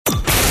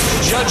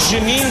Judge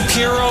Jeanine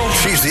Pirro.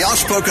 She's the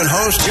outspoken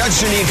host. Judge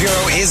Jeanine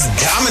Pirro is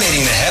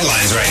dominating the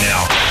headlines right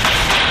now.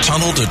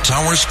 Tunnel to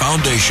Towers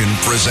Foundation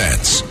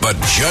presents the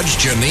Judge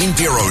Jeanine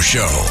Pirro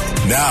Show.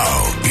 Now,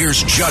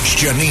 here's Judge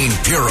Jeanine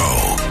Pirro.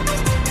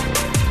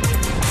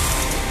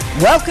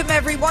 Welcome,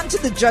 everyone, to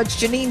the Judge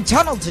Jeanine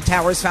Tunnel to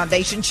Towers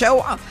Foundation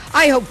show.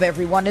 I hope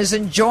everyone is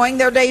enjoying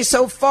their day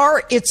so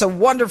far. It's a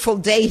wonderful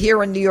day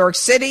here in New York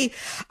City,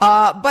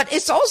 but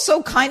it's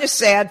also kind of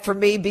sad for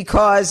me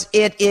because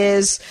it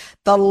is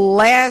the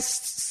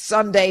last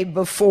Sunday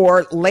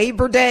before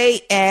Labor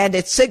Day, and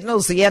it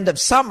signals the end of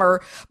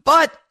summer.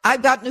 But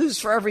I've got news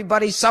for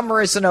everybody.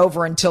 Summer isn't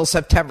over until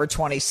September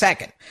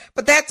 22nd.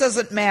 But that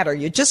doesn't matter.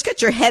 You just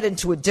get your head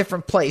into a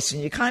different place,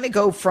 and you kind of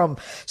go from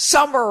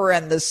summer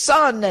and the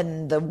sun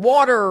and the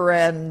water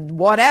and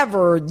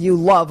whatever you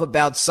love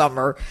about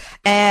summer.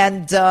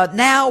 And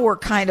now we're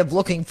kind of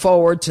looking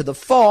forward to the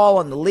fall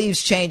and the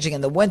leaves changing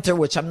in the winter,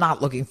 which I'm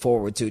not looking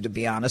forward to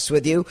be honest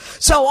with you.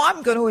 So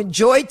I'm going to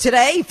enjoy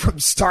today from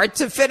start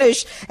to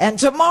finish, and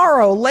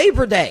tomorrow,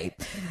 Labor Day.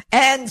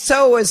 And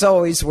so, as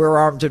always, we're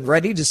armed and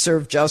ready to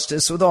serve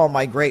justice with all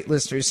my great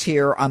listeners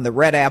here on the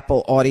Red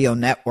Apple Audio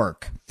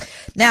Network.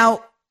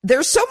 Now,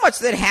 there's so much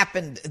that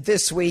happened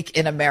this week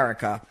in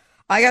America.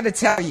 I got to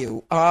tell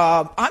you,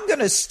 I'm going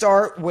to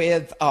start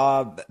with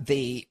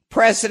the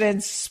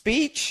president's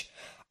speech,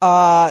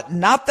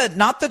 not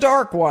the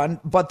dark one,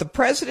 but the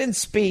president's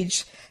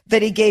speech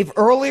that he gave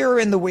earlier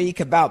in the week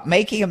about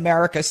making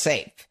America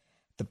safe.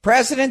 The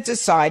president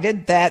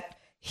decided that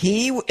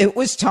it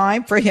was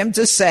time for him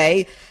to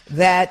say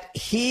that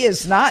he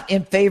is not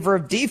in favor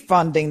of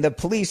defunding the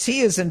police.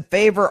 He is in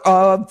favor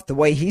of, the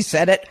way he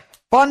said it,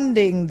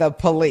 funding the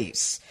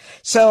police.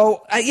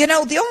 So,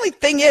 the only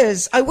thing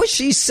is, I wish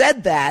he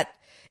said that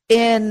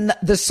in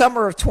the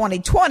summer of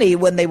 2020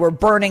 when they were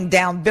burning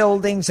down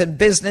buildings and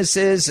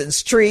businesses and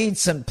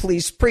streets and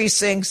police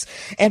precincts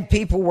and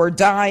people were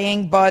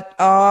dying. But,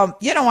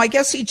 I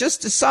guess he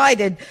just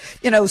decided,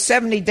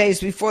 70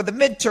 days before the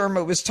midterm,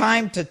 it was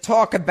time to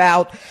talk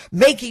about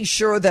making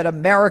sure that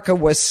America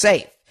was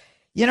safe.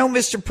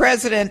 Mr.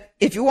 President,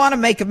 if you want to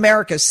make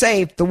America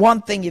safe, the one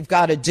thing you've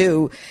got to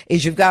do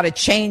is you've got to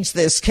change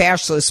this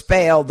cashless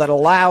bail that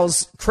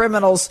allows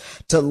criminals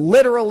to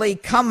literally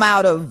come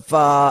out of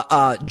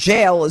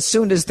jail as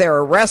soon as they're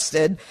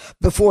arrested,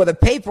 before the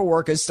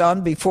paperwork is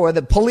done, before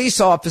the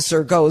police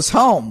officer goes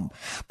home.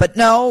 But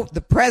no, the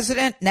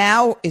president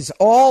now is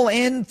all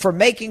in for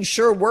making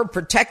sure we're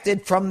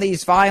protected from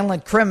these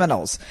violent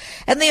criminals.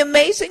 And the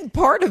amazing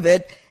part of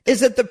it is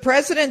that the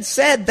president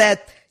said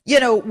that,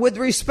 with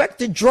respect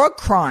to drug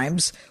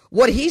crimes,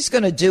 what he's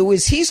going to do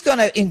is he's going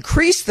to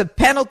increase the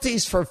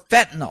penalties for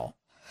fentanyl.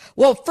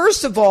 Well,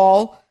 first of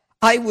all,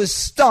 I was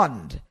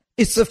stunned.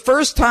 It's the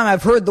first time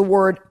I've heard the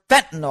word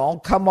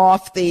fentanyl come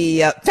off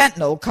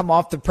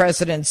the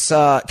president's,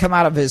 come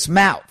out of his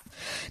mouth.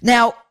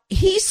 Now,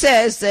 he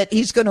says that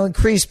he's going to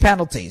increase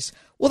penalties.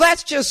 Well,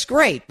 that's just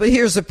great, but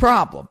here's the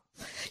problem.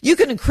 You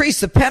can increase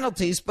the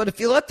penalties, but if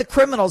you let the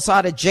criminals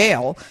out of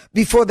jail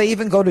before they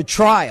even go to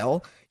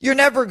trial, you're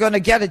never going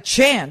to get a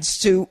chance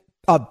to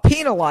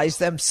penalize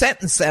them,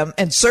 sentence them,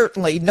 and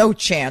certainly no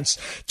chance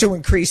to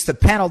increase the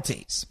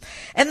penalties.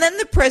 And then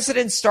the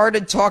president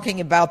started talking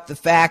about the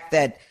fact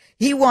that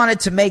he wanted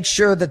to make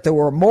sure that there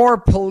were more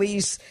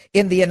police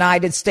in the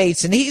United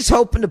States, and he's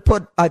hoping to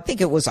put, I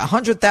think it was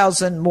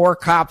 100,000 more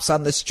cops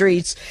on the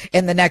streets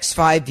in the next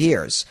 5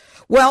 years.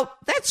 Well,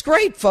 that's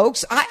great,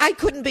 folks. I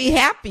couldn't be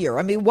happier.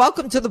 I mean,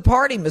 welcome to the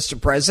party,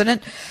 Mr.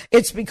 President.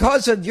 It's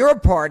because of your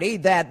party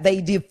that they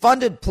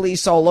defunded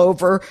police all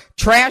over,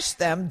 trashed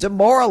them,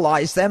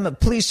 demoralized them, and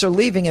police are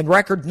leaving in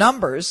record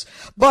numbers.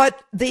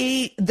 But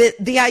the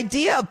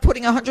idea of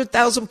putting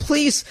 100,000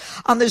 police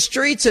on the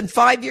streets in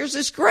 5 years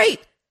is great,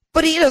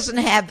 but he doesn't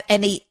have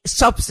any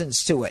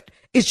substance to it.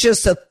 It's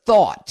just a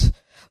thought.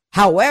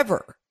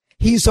 However,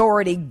 he's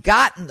already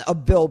gotten a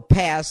bill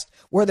passed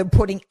where they're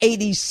putting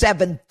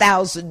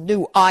 87,000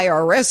 new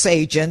IRS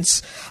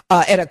agents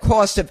at a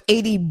cost of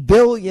 $80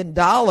 billion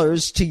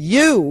to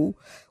you,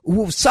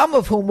 some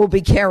of whom will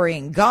be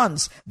carrying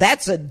guns.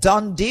 That's a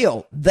done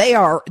deal. They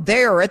are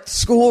at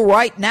school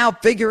right now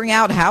figuring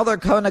out how they're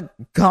going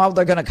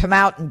to come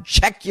out and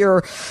check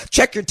your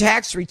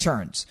tax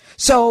returns.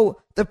 So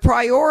the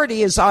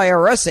priority is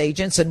IRS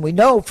agents, and we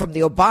know from the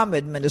Obama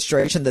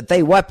administration that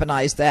they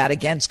weaponized that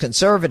against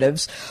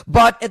conservatives.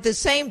 But at the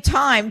same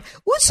time,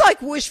 it's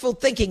like wishful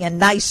thinking and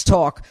nice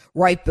talk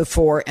right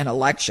before an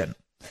election.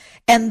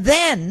 And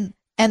then,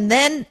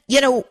 I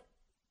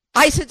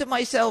said to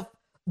myself,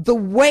 the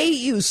way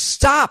you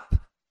stop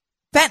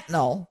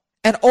fentanyl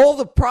and all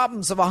the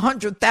problems of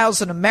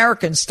 100,000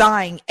 Americans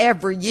dying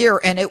every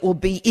year, and it will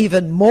be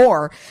even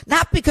more,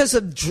 not because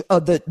of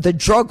the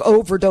drug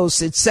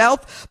overdose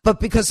itself,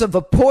 but because of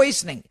a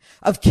poisoning,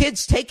 of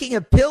kids taking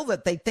a pill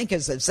that they think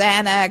is a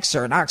Xanax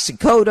or an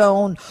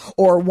oxycodone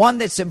or one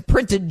that's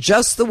imprinted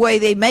just the way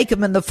they make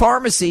them in the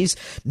pharmacies.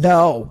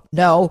 No,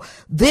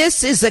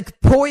 this is a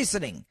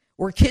poisoning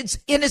where kids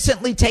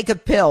innocently take a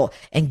pill.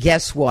 And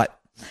guess what?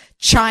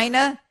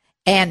 China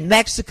and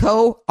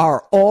Mexico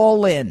are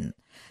all in.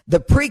 The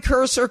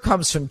precursor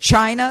comes from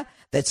China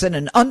that's in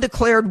an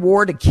undeclared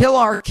war to kill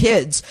our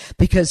kids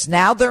because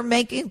now they're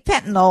making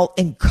fentanyl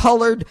in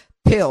colored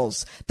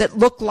pills that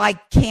look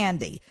like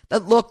candy,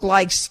 that look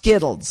like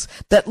Skittles,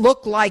 that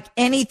look like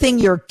anything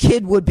your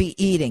kid would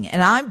be eating.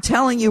 And I'm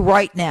telling you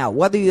right now,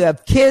 whether you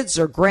have kids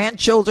or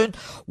grandchildren,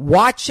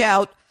 watch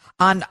out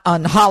on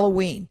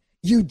Halloween.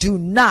 You do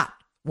not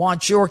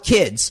want your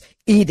kids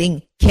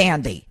eating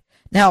candy.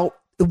 Now,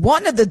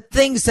 one of the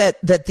things that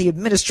the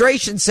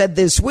administration said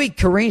this week,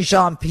 Karine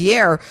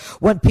Jean-Pierre,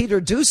 when Peter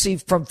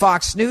Doocy from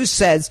Fox News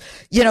says,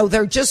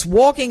 they're just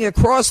walking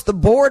across the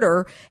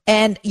border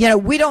and,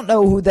 we don't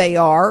know who they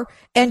are.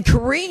 And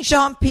Karine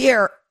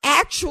Jean-Pierre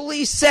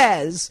actually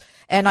says,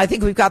 and I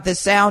think we've got this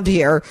sound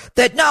here,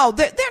 that no,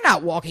 they're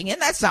not walking in.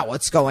 That's not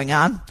what's going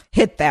on.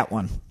 Hit that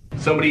one.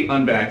 Somebody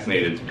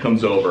unvaccinated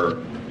comes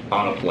over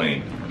on a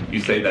plane. You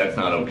say that's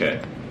not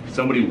okay.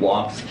 Somebody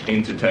walks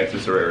into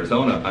Texas or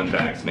Arizona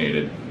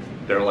unvaccinated,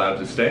 they're allowed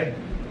to stay.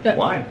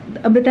 Why?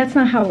 But that's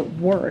not how it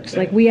works.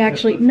 Like, we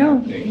actually, no.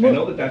 I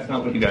know that that's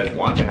not what you guys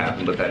want to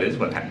happen, but that is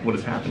what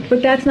is happening.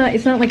 But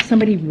it's not like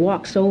somebody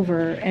walks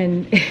over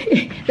and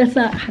that's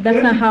not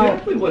how.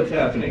 Exactly what's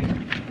happening.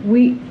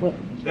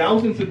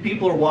 Thousands of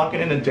people are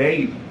walking in a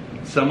day.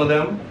 Some of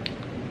them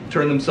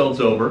turn themselves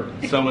over.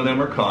 Some of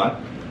them are caught.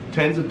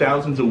 Tens of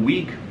thousands a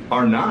week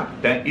are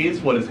not. That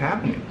is what is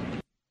happening.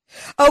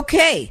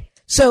 Okay.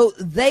 So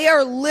they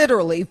are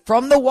literally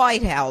from the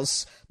White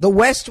House, the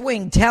West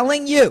Wing,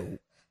 telling you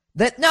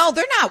that, no,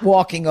 they're not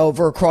walking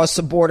over across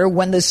the border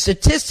when the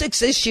statistics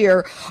this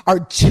year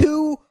are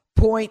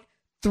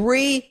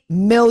 2.3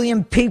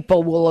 million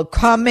people will have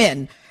come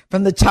in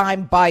from the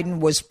time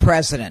Biden was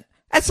president.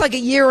 That's like a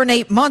year and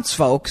 8 months,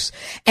 folks.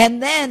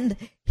 And then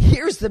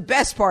here's the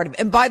best part of it.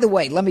 And by the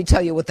way, let me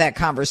tell you what that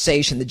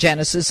conversation, the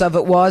genesis of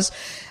it was.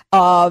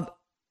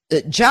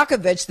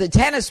 Djokovic, the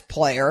tennis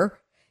player,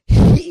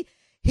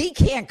 he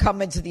can't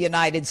come into the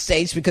United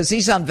States because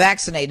he's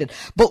unvaccinated,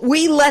 but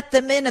we let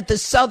them in at the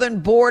southern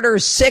border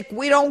sick.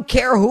 We don't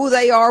care who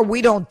they are.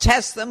 We don't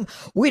test them.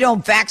 We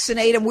don't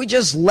vaccinate them. We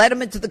just let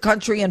them into the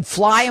country and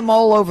fly them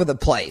all over the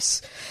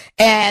place.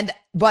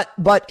 But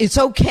it's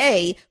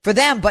okay for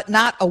them, but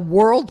not a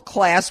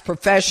world-class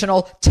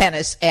professional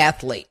tennis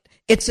athlete.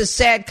 It's a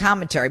sad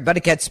commentary, but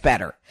it gets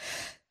better.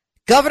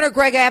 Governor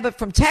Greg Abbott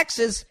from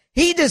Texas,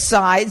 he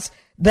decides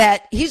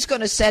that he's going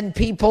to send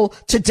people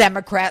to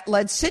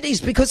Democrat-led cities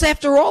because,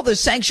 after all, they're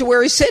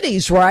sanctuary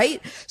cities, right?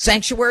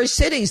 Sanctuary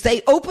cities.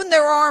 They open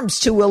their arms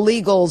to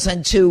illegals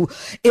and to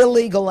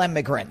illegal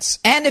immigrants.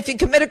 And if you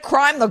commit a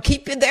crime, they'll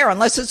keep you there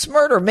unless it's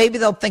murder. Maybe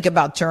they'll think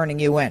about turning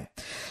you in.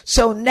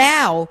 So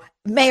now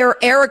Mayor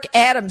Eric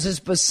Adams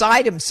is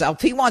beside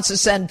himself. He wants to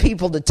send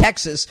people to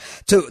Texas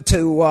to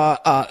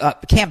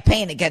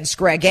campaign against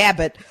Greg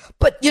Abbott.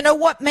 But you know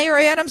what, Mayor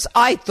Adams?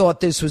 I thought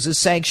this was a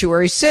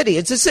sanctuary city.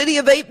 It's a city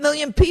of 8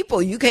 million people.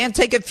 You can't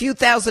take a few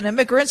thousand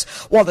immigrants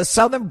while the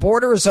southern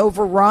border is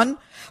overrun.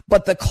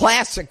 But the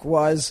classic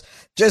was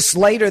just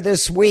later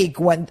this week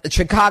when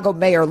Chicago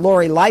Mayor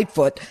Lori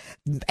Lightfoot,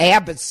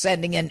 Abbott's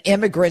sending in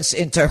immigrants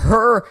into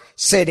her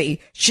city.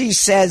 She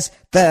says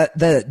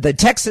the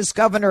Texas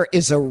governor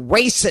is a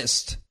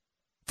racist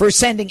for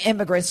sending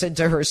immigrants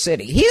into her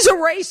city. He's a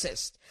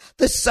racist.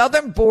 The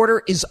southern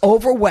border is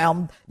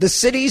overwhelmed. The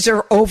cities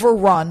are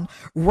overrun.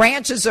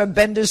 Ranches have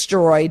been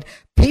destroyed.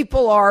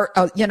 People are,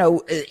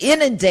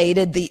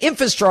 inundated. The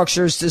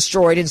infrastructure is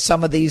destroyed in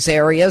some of these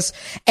areas.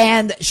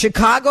 And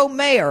Chicago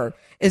mayor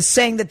is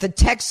saying that the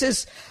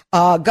Texas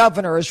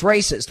governor is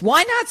racist.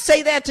 Why not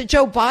say that to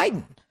Joe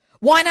Biden?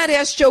 Why not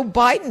ask Joe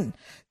Biden,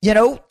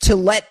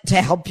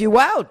 to help you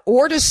out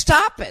or to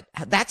stop it?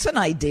 That's an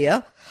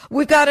idea.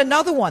 We've got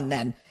another one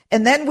then.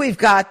 And then we've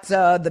got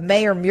the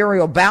mayor,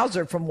 Muriel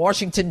Bowser from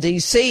Washington,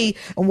 D.C.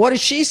 And what does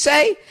she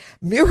say?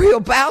 Muriel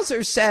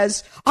Bowser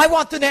says, I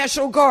want the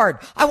National Guard.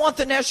 I want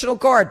the National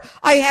Guard.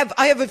 I have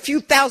a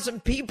few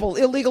thousand people,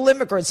 illegal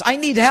immigrants. I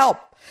need help.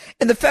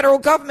 And the federal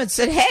government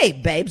said, hey,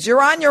 babes,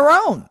 you're on your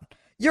own.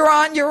 You're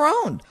on your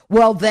own.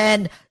 Well,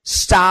 then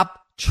stop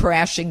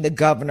trashing the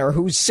governor,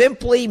 who's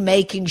simply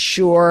making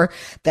sure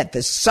that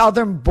the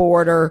southern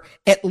border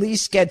at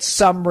least gets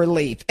some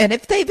relief. And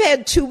if they've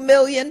had 2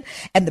 million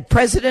and the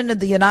president of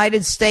the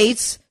United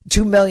States,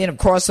 2 million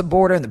across the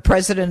border, and the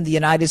president of the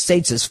United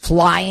States is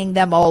flying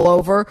them all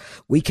over,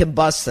 we can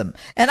bust them.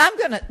 And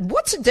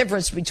what's the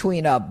difference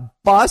between a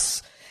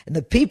bus and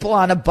the people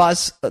on a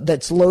bus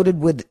that's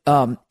loaded with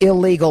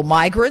illegal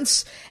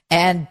migrants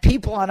and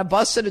people on a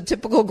bus at a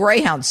typical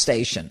Greyhound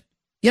station?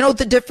 You know what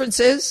the difference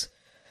is?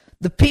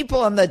 The people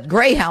on the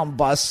Greyhound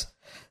bus,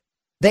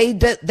 they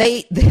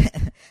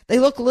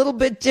look a little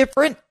bit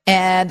different,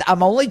 and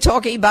I'm only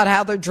talking about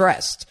how they're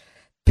dressed.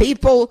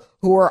 People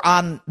who are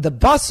on the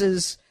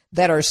buses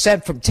that are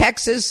sent from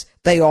Texas,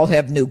 they all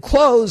have new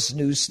clothes,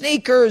 new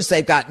sneakers,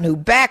 they've got new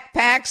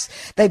backpacks,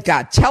 they've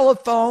got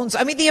telephones.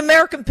 I mean, the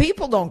American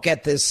people don't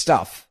get this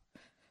stuff.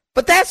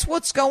 But that's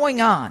what's going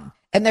on.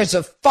 And there's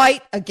a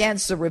fight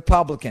against the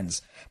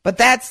Republicans. But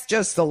that's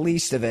just the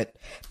least of it,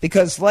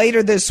 because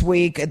later this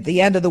week, at the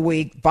end of the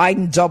week,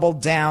 Biden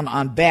doubled down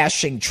on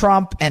bashing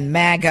Trump and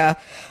MAGA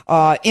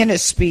in a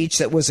speech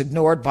that was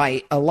ignored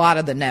by a lot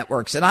of the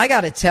networks. And I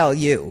got to tell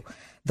you,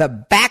 the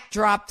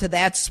backdrop to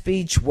that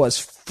speech was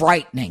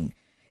frightening.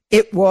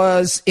 It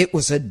was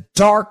a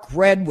dark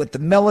red with the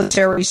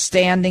military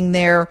standing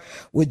there,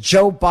 with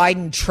Joe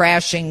Biden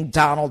trashing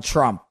Donald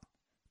Trump.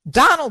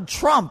 Donald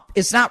Trump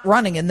is not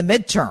running in the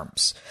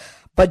midterms.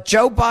 But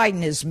Joe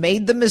Biden has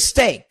made the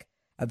mistake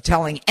of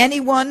telling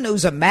anyone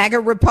who's a MAGA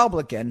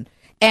Republican,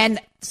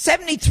 and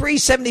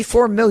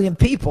 74 million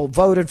people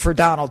voted for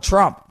Donald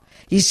Trump.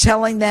 He's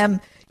telling them,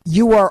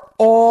 you are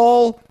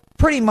all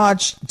pretty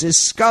much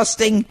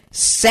disgusting,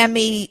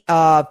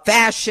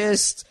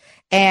 semi-fascist,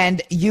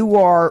 and you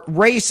are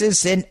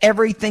racist in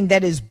everything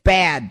that is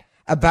bad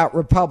about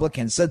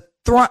Republicans. The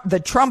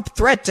Trump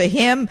threat to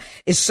him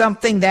is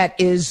something that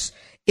is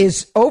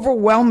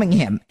overwhelming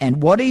him.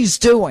 And what he's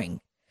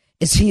doing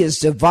is he is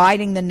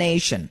dividing the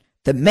nation.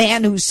 The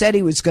man who said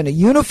he was going to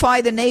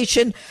unify the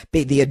nation,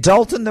 be the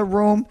adult in the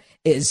room,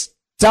 is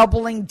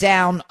doubling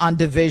down on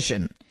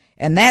division.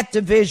 And that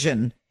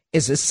division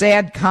is a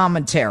sad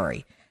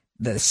commentary.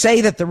 They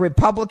say that the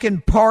Republican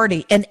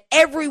Party and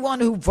everyone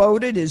who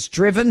voted is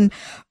driven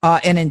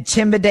and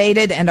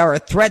intimidated and are a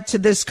threat to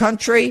this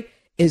country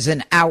is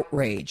an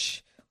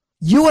outrage.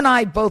 You and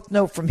I both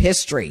know from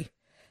history,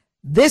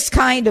 this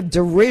kind of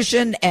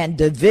derision and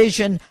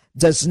division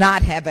does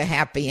not have a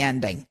happy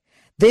ending.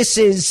 This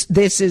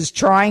is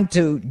trying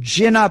to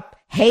gin up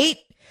hate,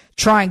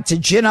 trying to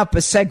gin up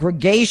a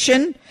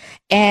segregation.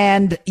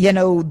 And, you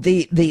know,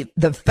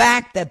 the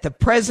fact that the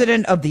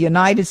president of the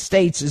United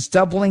States is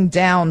doubling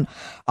down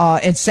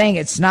and saying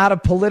it's not a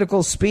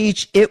political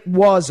speech, it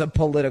was a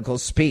political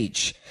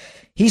speech.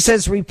 He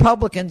says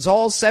Republicans,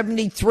 all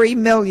 73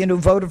 million who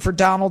voted for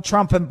Donald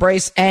Trump,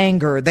 embrace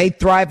anger. They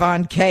thrive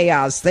on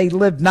chaos. They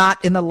live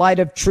not in the light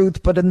of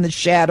truth, but in the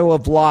shadow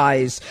of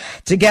lies.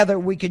 Together,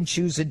 we can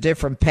choose a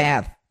different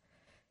path.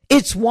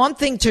 It's one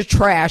thing to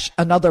trash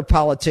another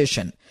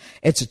politician.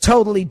 It's a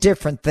totally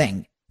different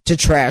thing to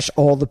trash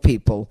all the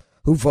people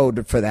who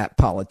voted for that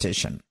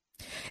politician.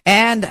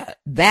 And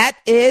that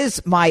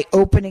is my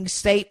opening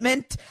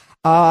statement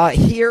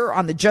here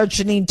on the Judge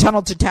Jeanine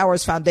Tunnel to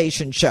Towers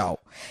Foundation show.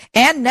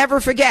 And never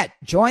forget,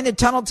 join the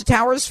Tunnel to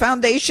Towers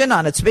Foundation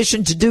on its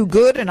mission to do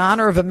good in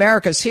honor of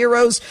America's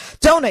heroes.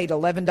 Donate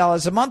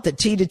 $11 a month at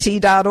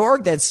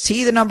t2t.org. That's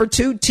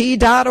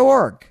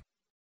T2T.org.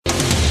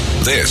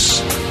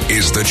 This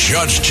is the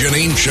Judge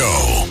Jeanine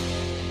Show.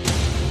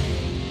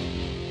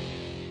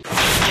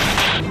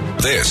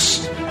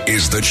 This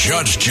is the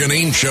Judge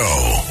Jeanine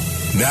Show.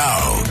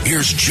 Now,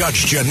 here's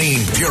Judge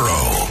Jeanine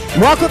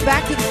Pirro. Welcome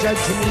back to the Judge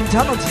Jeanine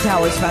Tunnel to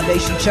Towers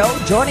Foundation show.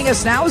 Joining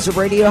us now is a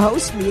radio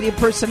host, media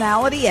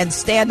personality, and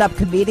stand-up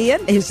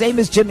comedian. His name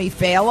is Jimmy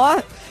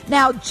Fala.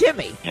 Now,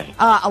 Jimmy,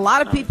 a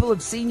lot of people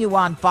have seen you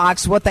on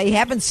Fox. What they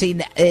haven't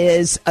seen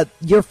is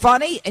you're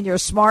funny and you're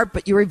smart,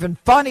 but you're even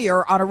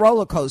funnier on a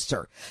roller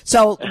coaster.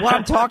 So what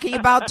I'm talking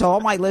about to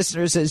all my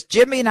listeners is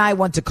Jimmy and I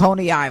went to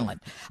Coney Island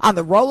on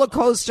the roller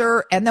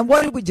coaster. And then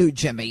what did we do,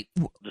 Jimmy?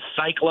 The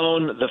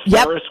Cyclone, the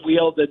Ferris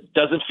wheel that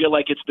doesn't feel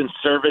like it's been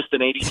serviced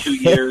in 82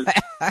 years.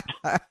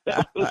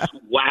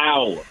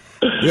 Wow.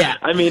 Yeah.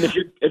 I mean, if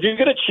you're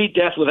going to cheat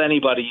death with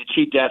anybody, you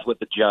cheat death with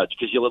the judge,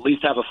 because you'll at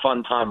least have a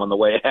fun time on the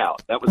way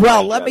out. That was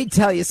let me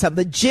tell you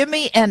something.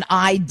 Jimmy and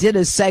I did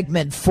a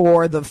segment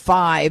for the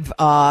 5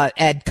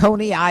 at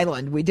Coney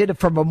Island. We did it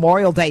for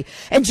Memorial Day.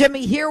 And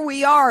Jimmy, here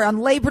we are on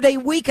Labor Day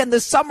weekend. The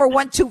summer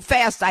went too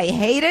fast. I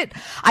hate it.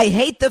 I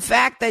hate the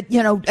fact that,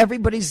 you know,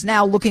 everybody's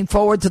now looking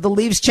forward to the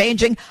leaves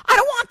changing. I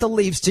don't want the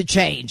leaves to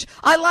change.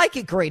 I like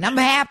it green. I'm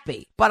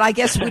happy. But I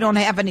guess we don't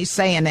have any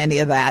say in any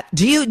of that.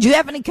 Do you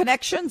have any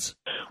connections?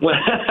 Well,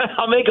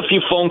 I'll make a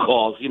few phone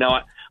calls. You know,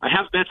 I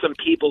have met some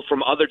people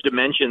from other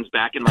dimensions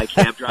back in my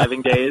cab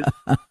driving days.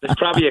 There's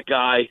probably a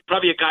guy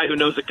who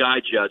knows a guy,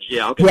 Judge.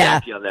 Yeah, I'll get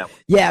back to you on that one.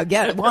 Yeah,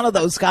 get one of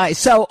those guys.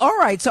 So, all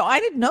right. So I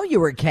didn't know you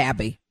were a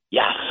cabbie.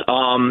 Yes.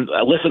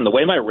 Listen, the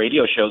way my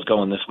radio show's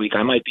going this week,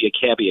 I might be a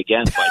cabbie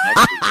again by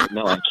next week.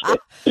 No, I'm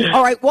kidding.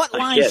 All right. What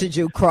lines did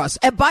you cross?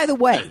 And by the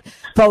way,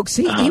 folks,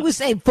 he was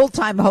named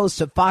full-time host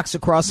of Fox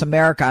Across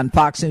America on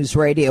Fox News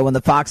Radio and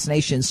the Fox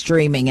Nation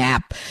streaming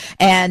app.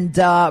 And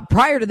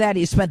prior to that,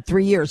 he spent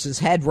 3 years as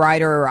head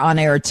writer,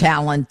 on-air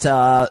talent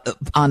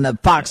on the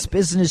Fox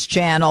Business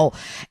Channel.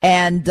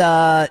 And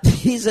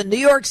he's a New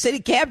York City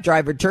cab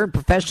driver turned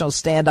professional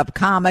stand-up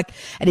comic.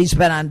 And he's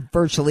been on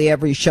virtually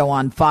every show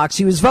on Fox.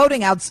 He was voted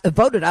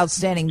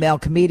Outstanding Male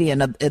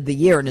Comedian of the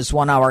Year in his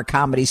 1-hour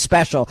comedy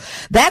special.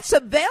 That's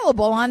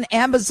available on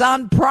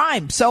Amazon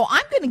Prime. So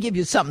I'm going to give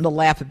you something to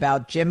laugh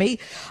about, Jimmy.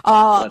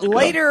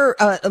 Late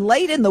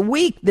in the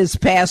week, this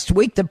past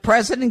week, the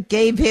president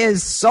gave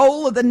his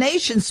Soul of the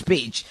Nation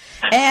speech.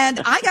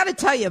 And I got to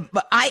tell you,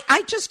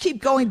 I just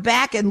keep going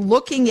back and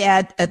looking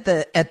at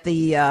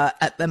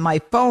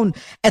my phone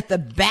at the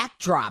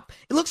backdrop.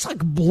 It looks like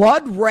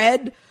blood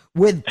red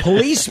with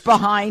police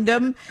behind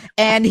him,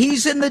 and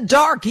he's in the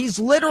dark. He's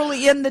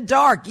literally in the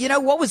dark. You know,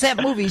 what was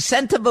that movie,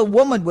 Scent of a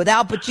Woman with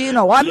Al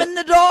Pacino? I'm in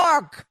the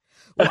dark.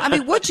 Well, I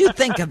mean, what'd you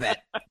think of it?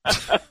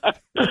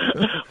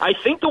 I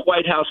think the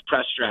White House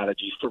press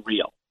strategy, for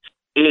real,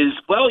 is,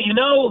 well, you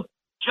know,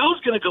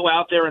 Joe's going to go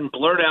out there and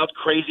blurt out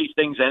crazy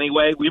things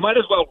anyway. We might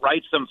as well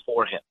write some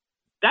for him.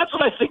 That's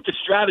what I think the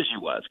strategy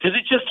was, because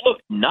it just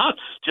looked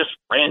nuts, just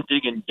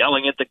ranting and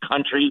yelling at the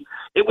country.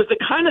 It was the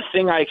kind of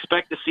thing I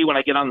expect to see when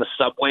I get on the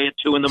subway at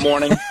 2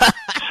 a.m.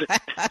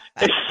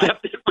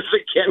 Except it was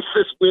against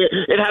this weird.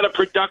 It had a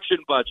production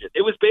budget.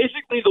 It was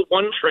basically the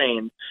one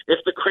train if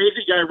the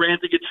crazy guy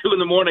ranting at 2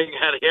 a.m.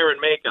 had hair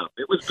and makeup.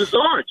 It was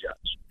bizarre,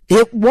 Judge.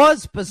 It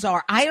was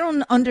bizarre. I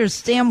don't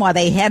understand why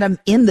they had him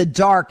in the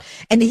dark.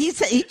 And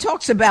he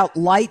talks about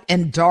light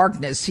and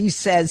darkness. He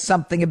says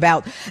something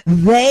about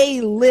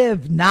they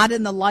live not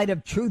in the light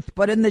of truth,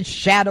 but in the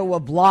shadow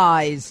of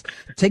lies.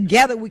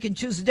 Together we can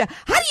choose a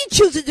How do you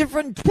choose a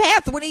different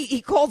path when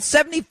he called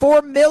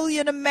 74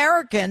 million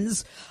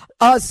Americans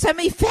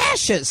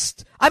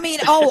semi-fascist? I mean,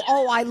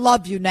 I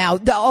love you now.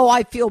 Oh,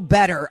 I feel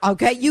better.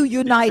 Okay, you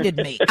united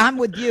me. I'm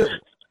with you.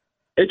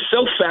 It's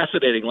so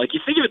fascinating. Like, you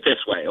think of it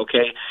this way,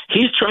 okay?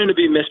 He's trying to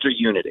be Mr.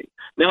 Unity.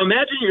 Now,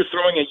 imagine you're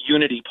throwing a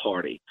unity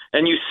party,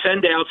 and you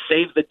send out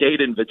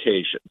save-the-date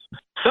invitations.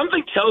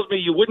 Something tells me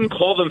you wouldn't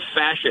call them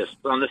fascists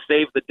on the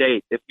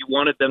save-the-date if you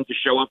wanted them to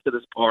show up to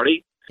this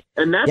party.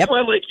 And that's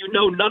why, like, you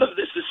know, none of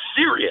this is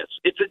serious.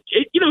 It's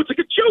like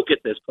a joke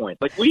at this point.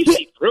 Like, we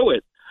see through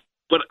it.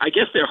 But I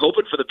guess they're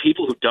hoping for the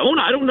people who don't.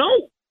 I don't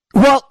know.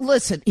 Well,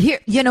 listen,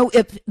 here, you know,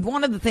 if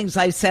one of the things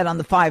I said on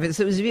the 5 is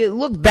if you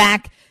look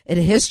back at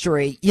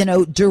history, you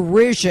know,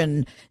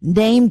 derision,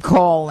 name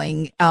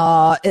calling,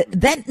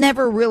 that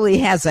never really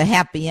has a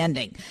happy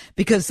ending,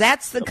 because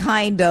that's the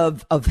kind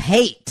of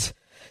hate,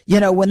 you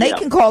know, when they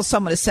can call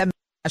someone a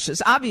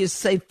semi-fascist.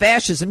 Obviously,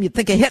 fascism, you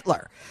think of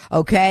Hitler,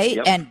 okay?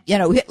 Yep. And, you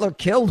know, Hitler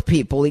killed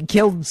people. He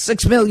killed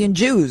 6 million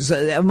Jews,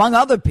 among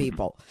other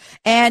people.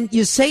 And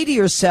you say to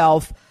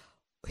yourself,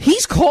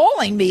 he's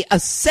calling me a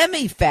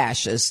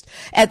semi-fascist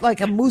at like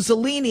a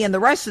Mussolini and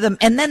the rest of them.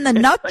 And then the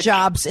nut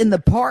jobs in the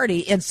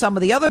party and some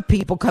of the other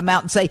people come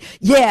out and say,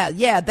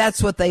 yeah,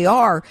 that's what they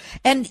are.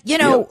 And, you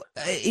know,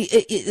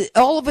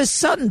 all of a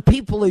sudden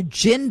people are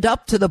ginned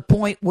up to the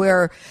point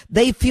where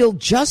they feel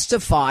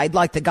justified,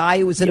 like the guy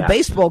who was in a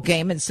baseball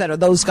game instead of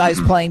those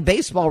guys playing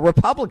baseball,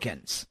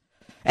 Republicans.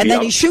 And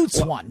then he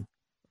shoots one.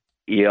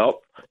 Yep.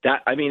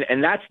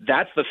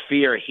 That's the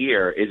fear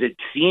here. Is it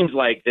seems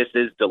like this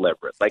is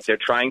deliberate. Like they're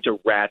trying to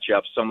ratchet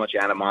up so much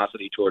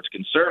animosity towards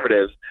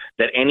conservatives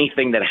that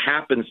anything that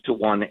happens to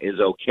one is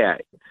okay.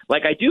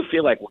 Like, I do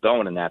feel like we're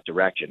going in that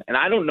direction. And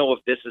I don't know if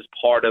this is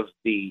part of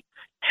the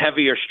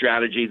heavier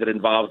strategy that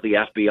involves the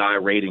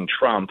FBI raiding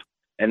Trump.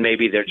 And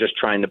maybe they're just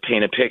trying to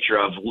paint a picture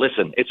of,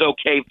 listen, it's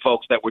okay,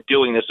 folks, that we're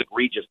doing this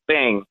egregious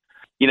thing.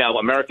 You know,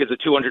 America's a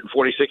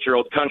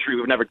 246-year-old country.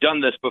 We've never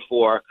done this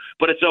before,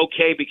 but it's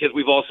okay because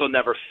we've also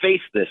never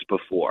faced this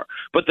before.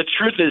 But the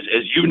truth is,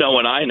 as you know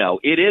and I know,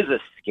 it is a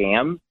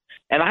scam.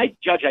 And I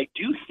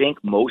do think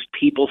most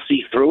people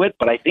see through it,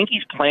 but I think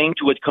he's playing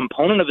to a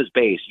component of his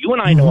base. You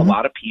and I know a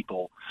lot of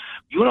people.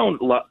 You don't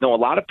know a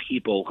lot of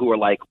people who are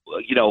like,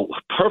 you know,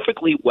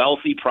 perfectly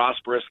wealthy,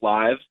 prosperous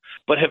lives,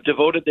 but have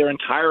devoted their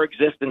entire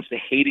existence to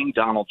hating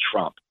Donald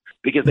Trump,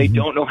 because they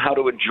don't know how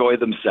to enjoy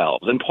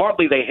themselves. And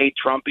partly they hate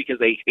Trump because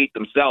they hate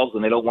themselves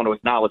and they don't want to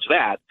acknowledge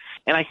that.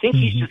 And I think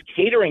he's just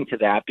catering to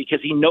that because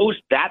he knows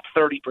that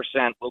 30%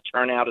 will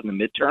turn out in the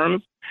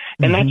midterms.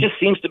 And that just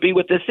seems to be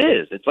what this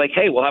is. It's like,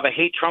 hey, we'll have a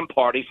hate Trump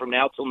party from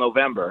now till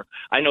November.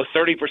 I know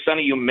 30% of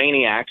you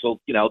maniacs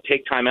will, you know,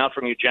 take time out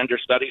from your gender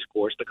studies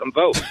course to come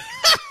vote.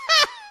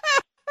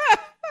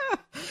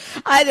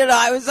 I don't know.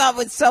 I was on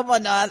with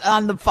someone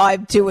on the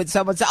 5-2 and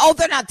someone said,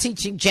 they're not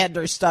teaching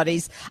gender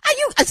studies.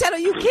 I said, are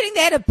you kidding?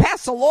 They had to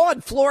pass a law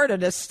in Florida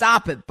to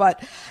stop it.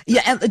 But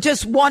yeah, and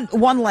just one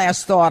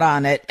last thought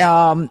on it.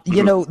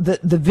 You know,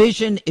 the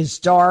vision is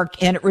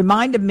dark, and it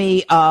reminded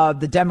me of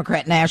the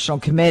Democrat National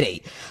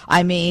Committee.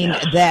 I mean,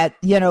 that,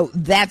 you know,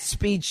 that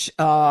speech,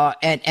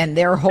 and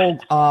their whole,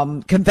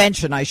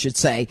 convention, I should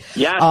say.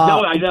 Yeah,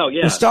 no, I know.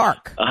 Yeah. It's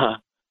dark.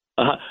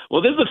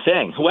 Well, this is the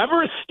thing.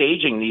 Whoever is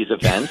staging these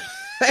events,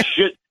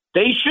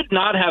 they should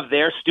not have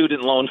their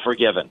student loan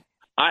forgiven.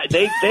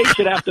 They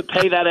should have to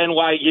pay that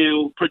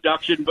NYU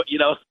production, you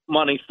know,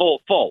 money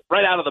full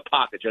right out of the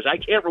pocket, Judge. I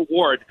can't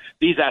reward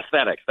these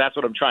aesthetics. That's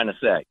what I'm trying to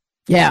say.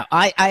 Yeah,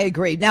 I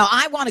agree. Now,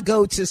 I want to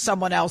go to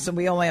someone else, and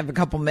we only have a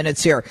couple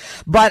minutes here.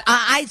 But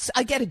I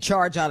get a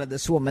charge out of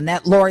this woman,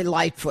 that Lori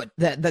Lightfoot,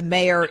 the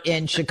mayor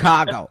in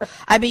Chicago.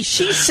 I mean,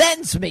 she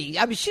sends me.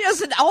 I mean,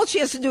 all she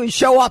has to do is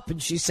show up,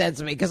 and she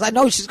sends me, because I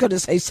know she's going to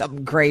say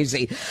something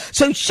crazy.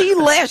 So she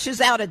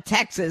lashes out at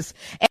Texas.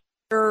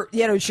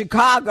 here,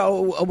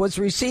 Chicago was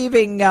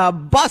receiving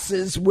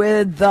buses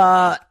with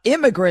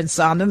immigrants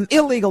on them,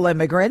 illegal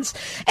immigrants,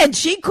 and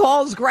she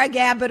calls Greg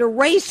Abbott a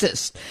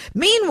racist.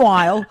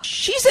 Meanwhile,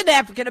 she's an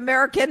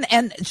African-American,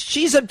 and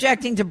she's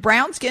objecting to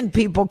brown-skinned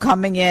people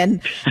coming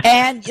in.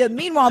 And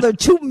meanwhile, there are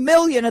 2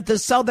 million at the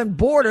southern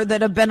border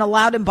that have been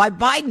allowed in by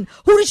Biden.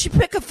 Who did she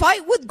pick a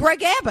fight with?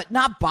 Greg Abbott,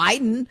 not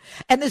Biden.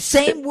 And the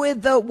same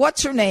with,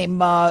 what's her name,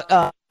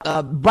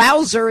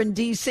 Bowser in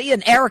D.C.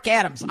 and Eric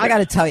Adams. I got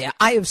to tell you,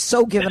 I have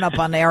so given up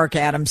on Eric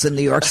Adams in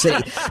New York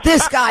City.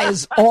 This guy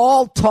is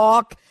all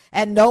talk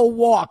and no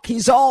walk.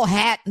 He's all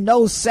hat,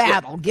 no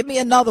saddle. Give me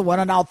another one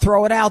and I'll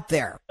throw it out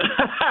there.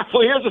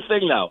 Well, here's the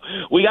thing, though.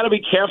 We got to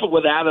be careful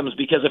with Adams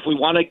because if we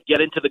want to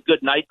get into the good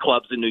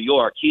nightclubs in New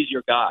York, he's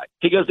your guy.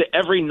 He goes to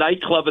every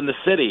nightclub in the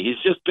city.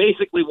 He's just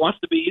basically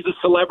he's a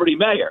celebrity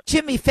mayor.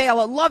 Jimmy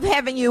Fallon, love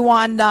having you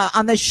on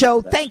the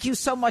show. Thank you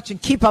so much,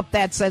 and keep up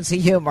that sense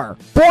of humor.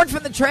 Born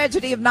from the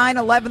tragedy of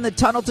 9/11, the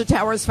Tunnel to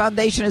Towers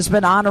Foundation has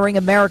been honoring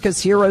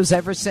America's heroes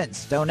ever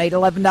since. Donate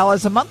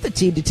 $11 a month at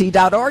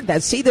T2T.org.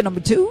 That's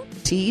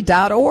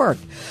T.org.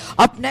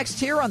 Up next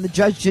here on the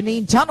Judge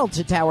Jeanine Tunnel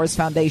to Towers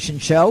Foundation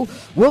show,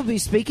 we'll be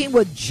speaking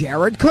with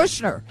Jared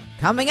Kushner.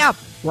 Coming up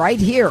right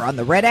here on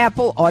the Red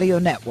Apple Audio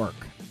Network.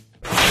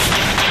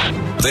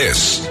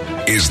 This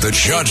is the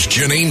Judge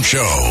Jeanine Show.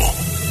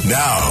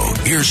 Now,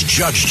 here's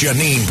Judge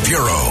Jeanine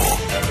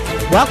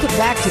Pirro. Welcome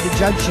back to the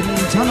Judge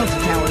Jeanine Tunnel to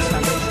Towers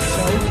Foundation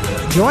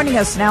show. Joining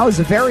us now is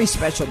a very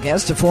special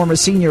guest, a former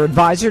senior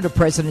advisor to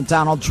President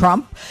Donald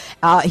Trump.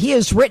 He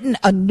has written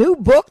a new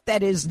book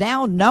that is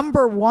now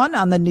 #1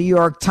 on the New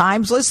York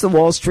Times list, the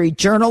Wall Street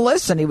Journal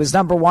list, and he was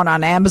 #1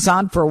 on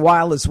Amazon for a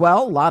while as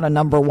well. A lot of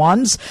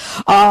 #1s.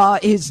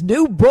 His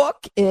new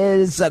book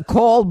is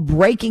called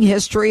Breaking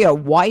History, a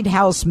White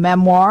House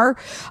memoir.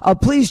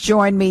 Please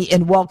join me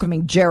in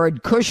welcoming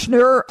Jared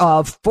Kushner,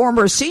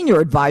 former senior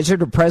advisor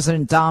to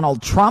President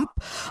Donald Trump,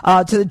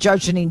 to the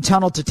Judge Jeanine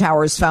Tunnel to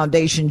Towers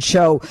Foundation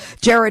show.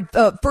 Jared,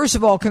 first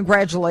of all,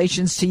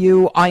 congratulations to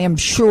you. I am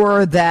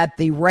sure that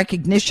the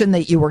recognition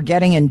that you are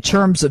getting in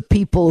terms of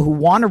people who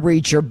want to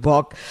read your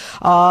book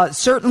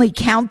certainly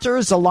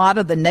counters a lot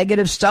of the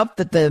negative stuff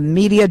that the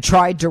media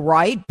tried to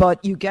write,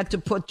 but you get to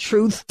put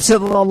truth to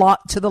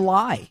the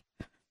lie.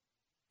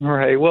 All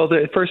right. Well,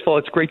 first of all,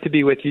 it's great to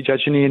be with you,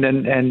 Judge Jeanine.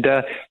 And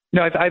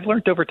I've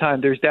learned over time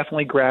there's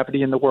definitely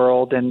gravity in the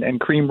world and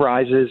cream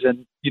rises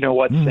and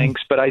what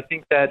sinks. But I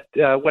think that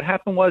what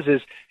happened is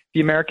the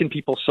American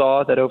people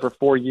saw that over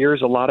 4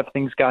 years, a lot of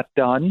things got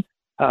done.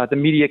 The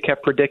media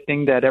kept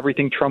predicting that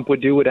everything Trump would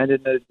do would end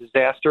in a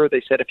disaster.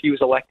 They said if he was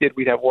elected,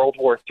 we'd have World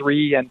War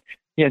III, and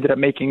he ended up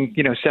making,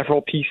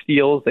 several peace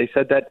deals. They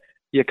said that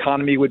the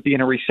economy would be in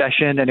a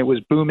recession, and it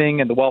was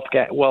booming, and the wealth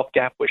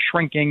gap was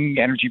shrinking.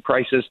 Energy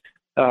prices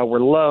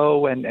were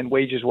low, and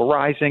wages were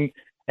rising.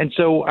 And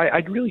so I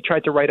really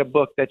tried to write a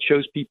book that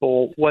shows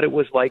people what it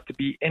was like to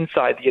be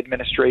inside the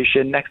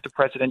administration, next to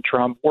President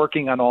Trump,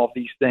 working on all of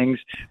these things,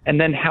 and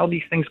then how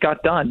these things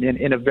got done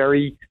in a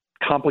very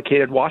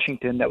complicated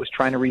Washington that was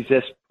trying to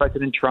resist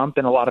President Trump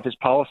and a lot of his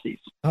policies.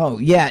 Oh,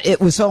 yeah, it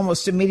was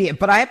almost immediate.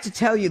 But I have to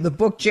tell you, the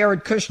book,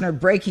 Jared Kushner,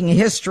 Breaking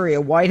History,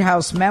 a White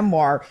House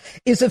memoir,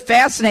 is a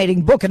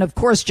fascinating book. And of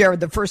course, Jared,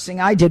 the first thing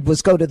I did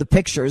was go to the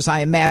pictures. I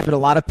imagine a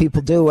lot of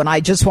people do. And I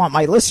just want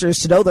my listeners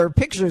to know there are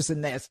pictures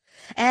in this.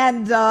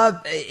 And,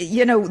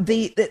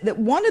 the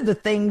one of the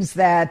things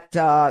that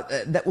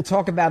we'll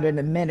talk about in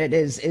a minute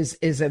is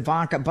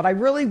Ivanka. But I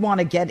really want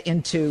to get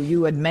into,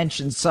 you had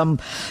mentioned some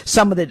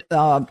of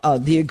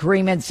the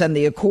agreements and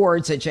the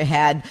accords that you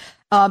had.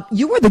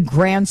 You were the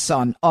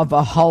grandson of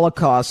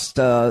Holocaust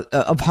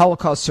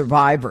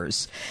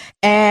survivors,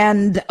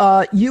 and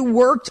you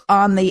worked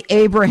on the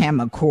Abraham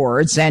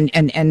Accords, and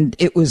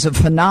it was a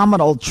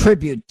phenomenal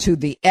tribute to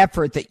the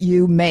effort that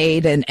you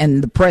made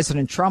and the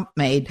President Trump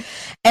made.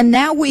 And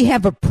now we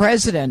have a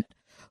president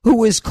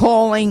who is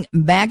calling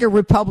MAGA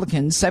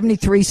Republicans,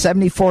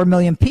 74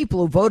 million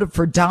people who voted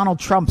for Donald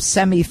Trump,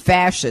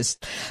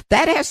 semi-fascist.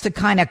 That has to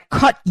kind of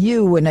cut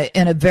you in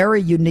a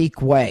very unique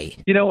way.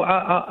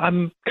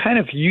 I'm kind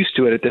of used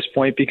to it at this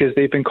point because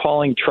they've been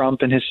calling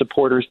Trump and his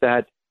supporters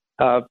that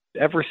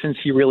ever since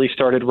he really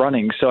started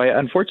running. So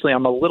unfortunately,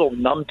 I'm a little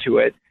numb to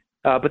it.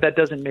 But that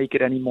doesn't make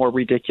it any more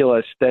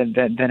ridiculous than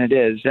it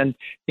is. And,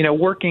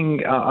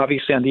 working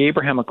obviously on the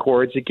Abraham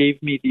Accords, it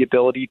gave me the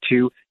ability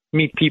to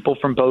meet people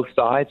from both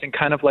sides, and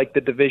kind of like the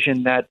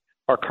division that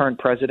our current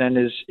president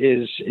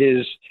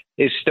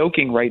is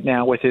stoking right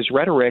now with his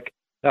rhetoric.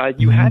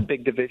 You had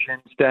big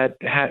divisions that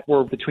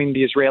were between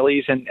the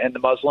Israelis and the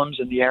Muslims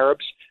and the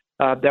Arabs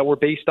that were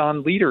based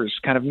on leaders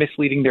kind of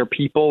misleading their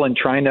people and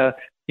trying to,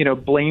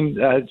 blame,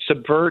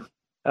 subvert,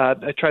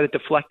 try to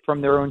deflect from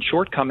their own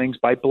shortcomings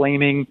by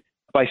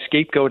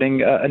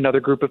scapegoating another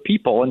group of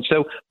people. And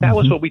so that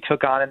was what we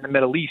took on in the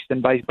Middle East.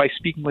 And by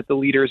speaking with the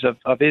leaders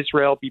of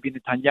Israel, Bibi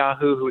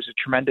Netanyahu, who is a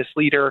tremendous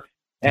leader,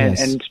 and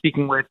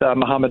speaking with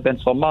Mohammed bin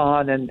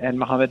Salman and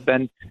Mohammed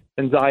bin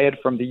Zayed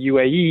from the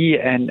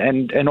UAE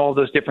and all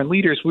those different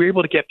leaders, we were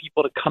able to get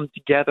people to come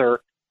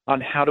together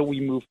on how do we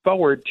move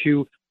forward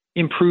to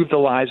improve the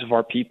lives of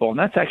our people. And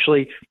that's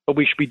actually what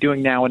we should be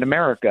doing now in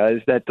America,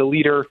 is that the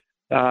leader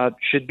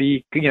should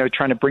be,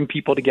 trying to bring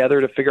people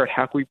together to figure out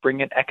how can we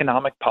bring in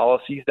economic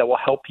policies that will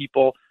help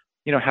people,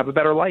 have a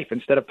better life,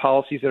 instead of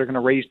policies that are going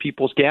to raise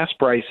people's gas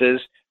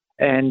prices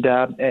and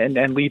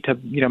lead to,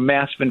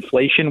 massive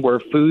inflation where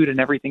food and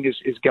everything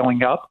is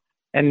going up.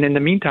 And in the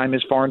meantime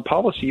is foreign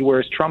policy,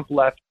 whereas Trump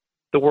left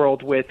the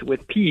world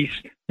with peace.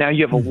 Now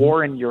you have a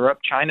war in Europe.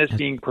 China's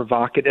being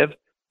provocative.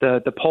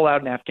 The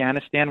pullout in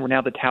Afghanistan, where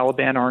now the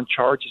Taliban are in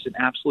charge, is an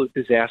absolute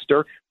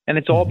disaster. And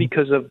it's all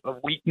because of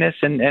weakness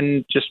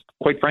and just,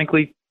 quite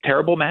frankly,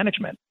 terrible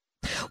management.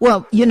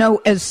 Well,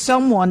 as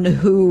someone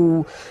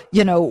who,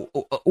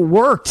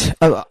 worked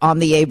on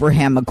the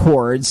Abraham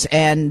Accords,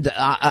 and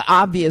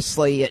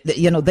obviously,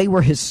 they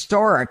were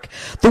historic.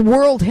 The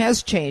world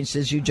has changed,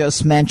 as you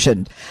just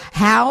mentioned.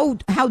 How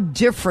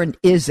different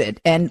is it?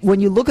 And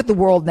when you look at the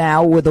world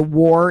now with a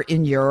war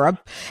in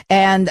Europe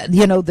and,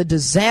 the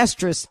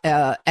disastrous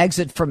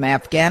exit from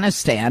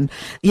Afghanistan,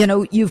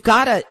 you've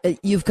got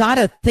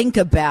to think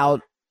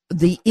about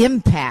the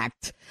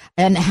impact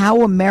and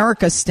how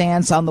America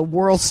stands on the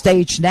world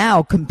stage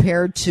now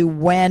compared to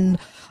when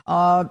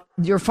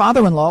your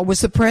father-in-law was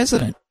the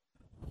president.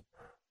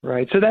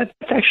 Right. So that's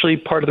actually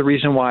part of the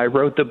reason why I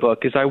wrote the book,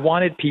 is I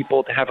wanted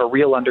people to have a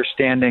real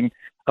understanding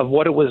of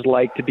what it was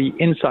like to be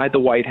inside the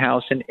White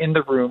House and in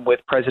the room with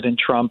President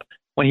Trump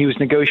when he was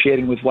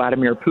negotiating with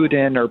Vladimir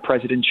Putin or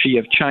President Xi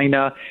of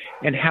China,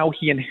 and how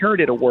he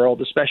inherited a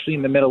world, especially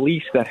in the Middle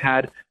East, that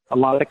had a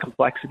lot of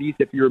complexities.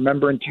 If you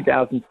remember, in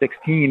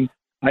 2016,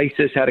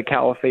 ISIS had a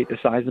caliphate the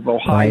size of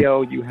Ohio.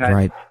 Right. You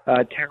had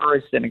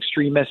terrorists and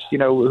extremists,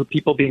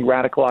 people being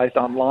radicalized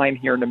online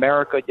here in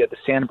America. You had the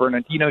San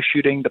Bernardino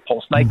shooting, the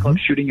Pulse nightclub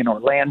shooting in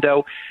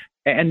Orlando.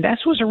 And that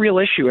was a real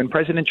issue. And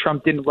President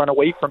Trump didn't run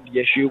away from the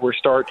issue or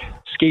start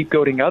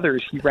scapegoating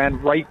others. He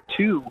ran right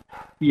to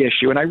the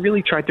issue. And I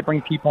really tried to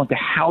bring people into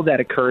how that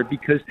occurred,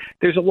 because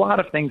there's a lot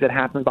of things that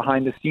happened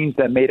behind the scenes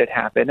that made it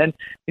happen. And,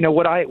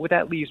 what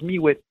that leaves me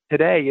with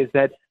today is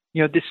that,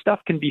 this stuff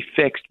can be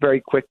fixed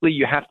very quickly.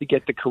 You have to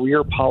get the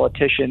career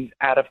politicians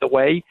out of the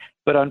way.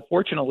 But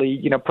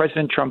unfortunately,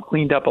 President Trump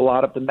cleaned up a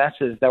lot of the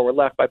messes that were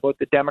left by both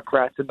the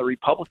Democrats and the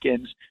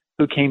Republicans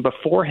who came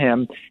before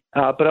him.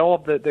 But all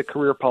of the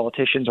career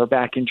politicians are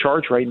back in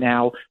charge right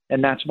now.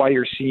 And that's why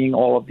you're seeing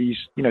all of these,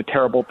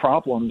 terrible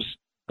problems,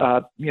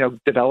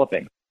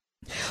 developing.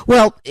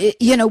 Well,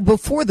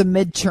 before the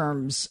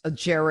midterms,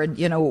 Jared,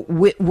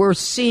 we're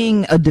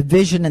seeing a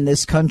division in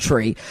this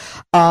country.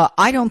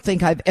 I don't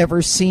think I've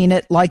ever seen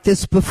it like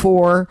this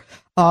before.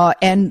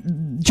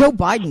 And Joe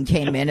Biden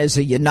came in as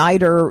a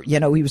uniter. He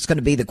was going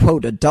to be the,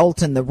 quote,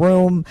 adult in the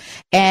room.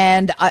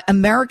 And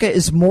America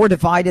is more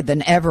divided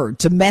than ever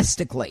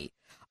domestically.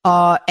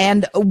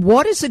 And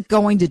what is it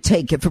going to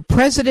take if a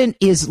president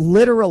is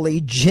literally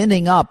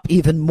ginning up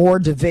even more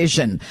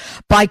division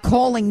by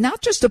calling not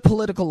just a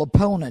political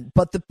opponent,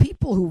 but the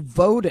people who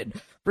voted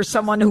for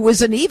someone who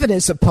isn't even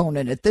his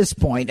opponent at this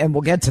point? And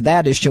we'll get to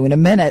that issue in a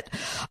minute.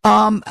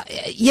 How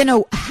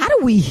do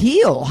we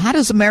heal? How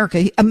does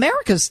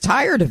America's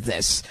tired of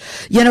this.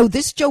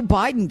 This Joe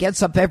Biden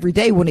gets up every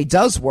day when he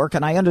does work.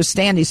 And I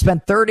understand he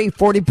spent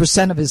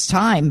 40% of his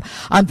time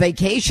on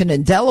vacation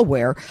in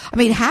Delaware. I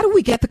mean, how do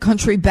we get the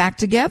country back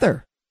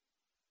together?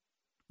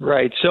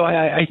 Right. So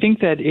I think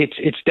that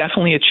it's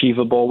definitely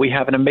achievable. We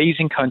have an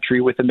amazing country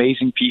with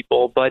amazing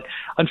people, but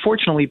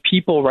unfortunately,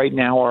 people right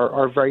now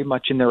are very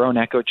much in their own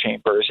echo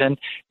chambers. And,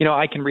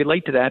 I can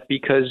relate to that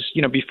because,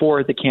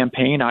 before the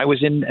campaign, I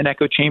was in an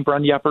echo chamber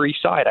on the Upper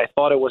East Side. I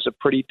thought it was a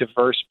pretty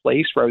diverse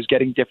place where I was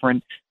getting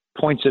different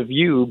points of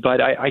view.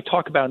 But I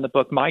talk about in the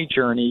book my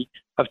journey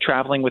of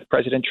traveling with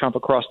President Trump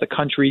across the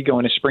country,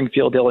 going to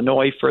Springfield,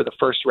 Illinois for the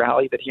first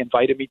rally that he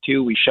invited me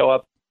to. We show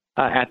up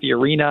at the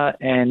arena,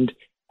 and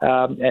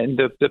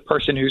the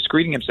person who's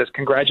greeting him says,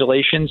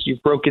 "Congratulations,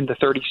 you've broken the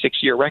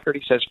 36-year record."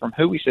 He says, "From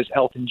who?" He says,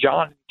 "Elton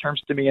John." He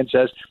turns to me and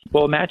says,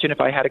 "Well, imagine if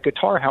I had a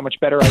guitar, how much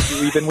better I'd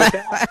do even with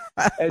that."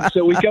 And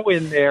so we go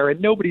in there, and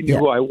nobody knew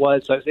who I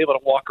was. So I was able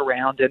to walk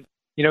around, and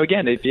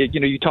again, if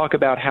you talk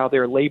about how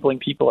they're labeling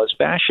people as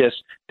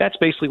fascists, that's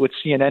basically what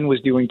CNN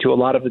was doing to a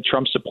lot of the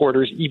Trump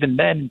supporters even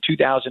then in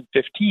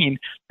 2015.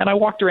 And I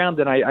walked around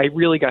and I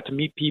really got to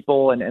meet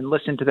people and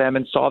listen to them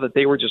and saw that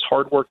they were just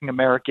hardworking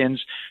Americans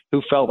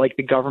who felt like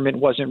the government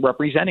wasn't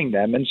representing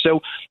them. And so,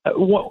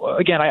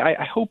 again,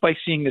 I hope by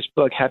seeing this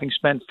book, having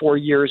spent 4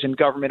 years in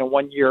government and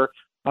 1 year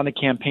on the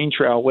campaign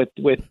trail with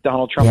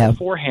Donald Trump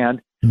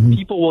beforehand,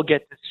 people will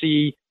get to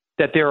see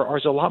that there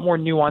is a lot more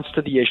nuance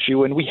to the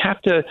issue, and we have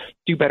to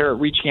do better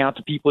at reaching out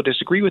to people who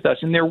disagree with us.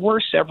 And there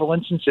were several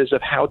instances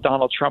of how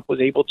Donald Trump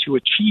was able to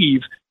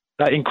achieve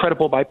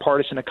incredible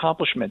bipartisan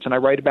accomplishments, and I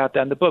write about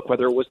that in the book,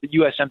 whether it was the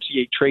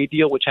USMCA trade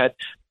deal, which had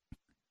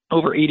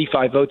over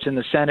 85 votes in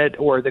the Senate,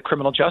 or the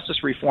criminal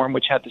justice reform,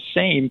 which had the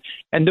same.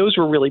 And those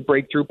were really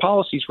breakthrough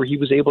policies where he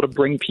was able to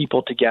bring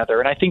people together.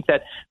 And I think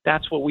that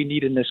that's what we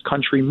need in this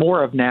country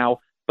more of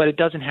now. But it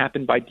doesn't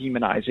happen by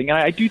demonizing. And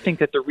I do think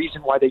that the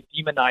reason why they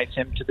demonize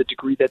him to the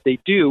degree that they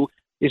do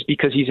is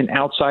because he's an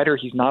outsider.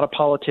 He's not a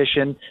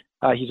politician.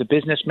 He's a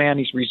businessman.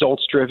 He's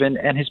results driven,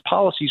 and his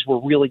policies were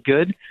really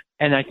good.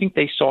 And I think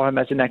they saw him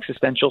as an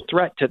existential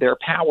threat to their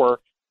power.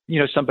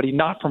 Somebody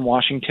not from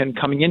Washington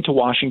coming into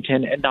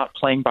Washington and not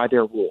playing by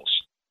their rules.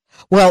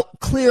 Well,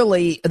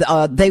 clearly,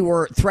 they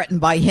were threatened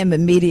by him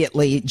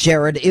immediately,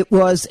 Jared. It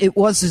was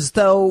as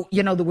though,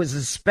 there was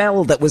a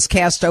spell that was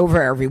cast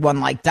over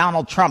everyone, like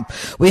Donald Trump.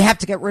 We have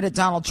to get rid of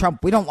Donald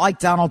Trump. We don't like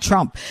Donald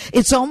Trump.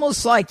 It's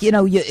almost like, you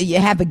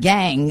have a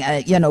gang,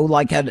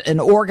 like an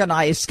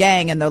organized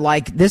gang, and they're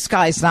like, this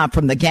guy's not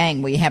from the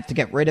gang. We have to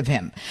get rid of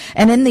him.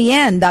 And in the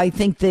end, I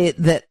think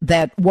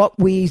that what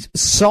we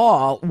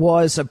saw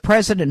was a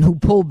president who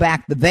pulled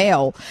back the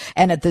veil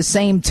and at the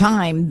same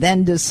time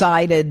then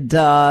decided,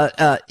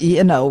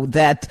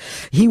 that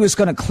he was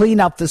going to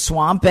clean up the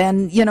swamp,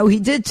 and, he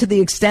did to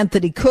the extent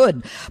that he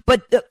could.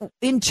 But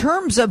in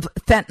terms of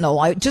fentanyl,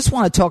 I just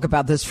want to talk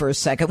about this for a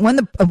second.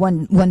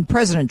 When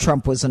President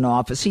Trump was in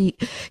office, he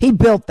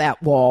built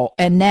that wall,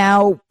 and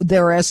now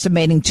they're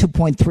estimating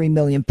 2.3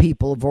 million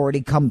people have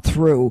already come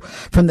through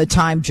from the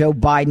time Joe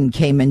Biden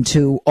came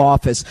into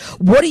office.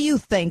 What do you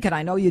think, and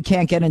I know you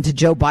can't get into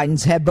Joe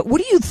Biden's head, but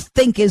what do you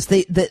think is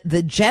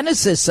the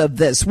genesis of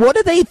this? What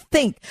do they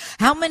think?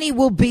 How many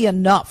will be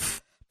enough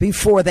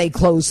before they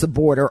close the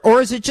border?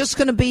 Or is it just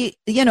going to be,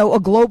 a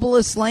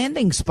globalist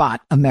landing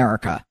spot,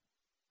 America?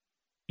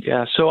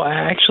 Yeah, so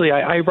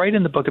I write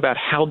in the book about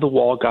how the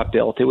wall got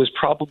built. It was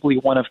probably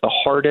one of the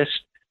hardest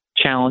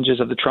challenges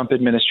of the Trump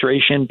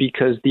administration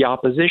because the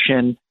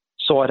opposition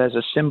saw it as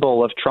a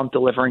symbol of Trump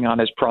delivering on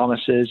his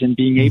promises and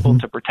being able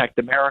to protect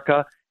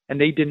America. And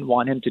they didn't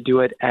want him to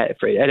do it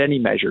at any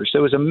measure. So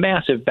it was a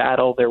massive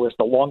battle. There was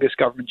the longest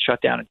government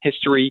shutdown in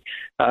history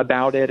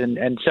about it,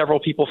 and several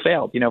people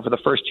failed. For the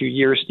first 2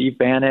 years, Steve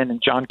Bannon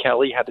and John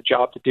Kelly had the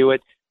job to do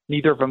it.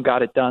 Neither of them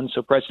got it done.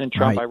 So President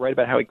Trump, I write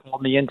about how he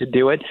called me in to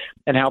do it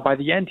and how by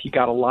the end he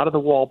got a lot of the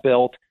wall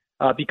built.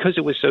 Because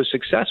it was so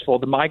successful,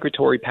 the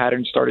migratory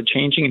patterns started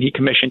changing, and he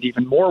commissioned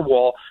even more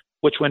wall,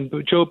 which when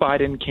Joe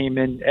Biden came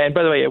in, and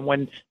by the way,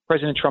 when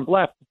President Trump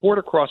left,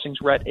 border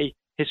crossings were at a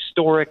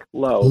historic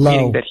low,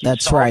 meaning that he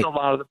solved a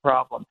lot of the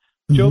problem.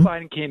 Joe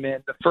Biden came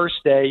in the first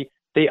day.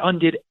 They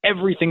undid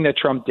everything that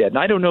Trump did. And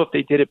I don't know if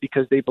they did it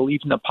because they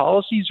believed in the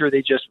policies or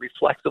they just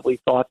reflexively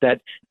thought that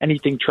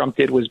anything Trump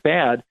did was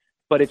bad,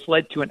 but it's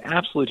led to an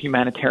absolute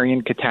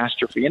humanitarian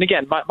catastrophe. And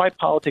again, my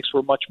politics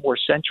were much more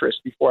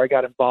centrist before I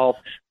got involved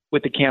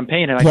with the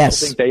campaign, and I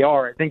still think they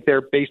are. I think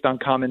they're based on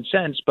common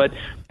sense, but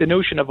the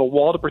notion of a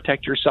wall to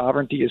protect your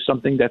sovereignty is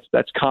something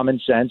that's common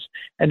sense.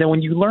 And then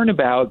when you learn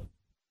about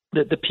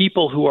the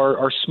people who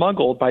are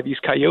smuggled by these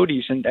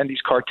coyotes and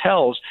these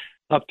cartels,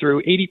 up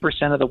through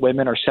 80% of the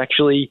women are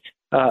sexually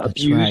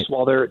abused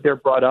while they're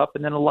brought up.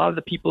 And then a lot of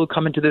the people who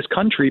come into this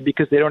country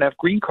because they don't have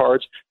green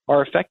cards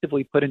are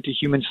effectively put into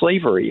human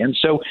slavery. And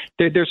so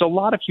there's a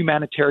lot of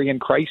humanitarian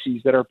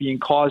crises that are being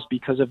caused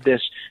because of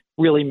this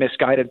really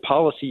misguided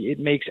policy. It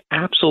makes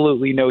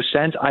absolutely no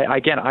sense.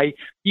 I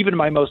even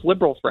my most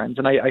liberal friends,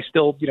 and I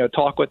still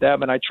talk with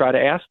them and I try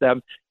to ask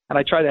them, and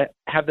I try to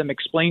have them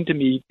explain to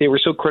me, they were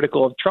so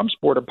critical of Trump's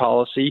border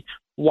policy,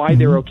 why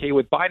they're okay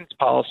with Biden's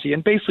policy.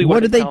 And basically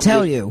what did they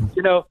tell you?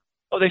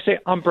 They say,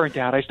 I'm burnt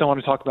out. I just don't want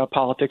to talk about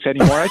politics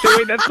anymore. I say,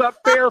 wait, that's not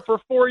fair. For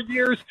 4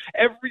 years,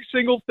 every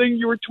single thing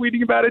you were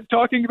tweeting about and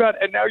talking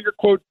about, and now you're,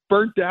 quote,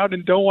 burnt out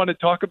and don't want to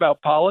talk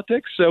about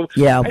politics. So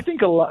I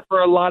think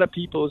for a lot of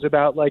people is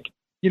about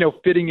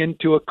fitting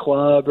into a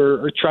club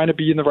or trying to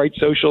be in the right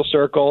social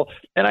circle.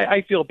 And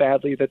I feel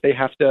badly that they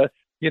have to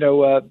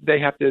they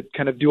have to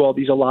kind of do all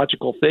these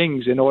illogical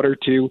things in order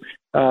to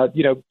kind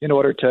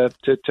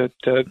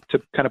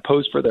of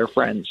pose for their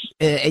friends.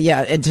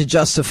 And to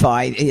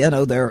justify,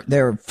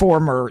 their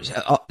former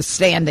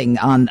standing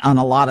on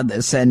a lot of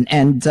this. And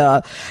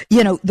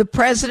the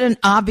president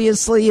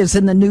obviously is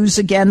in the news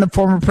again, the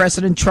former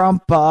President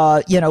Trump,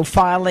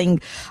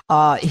 filing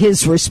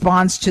his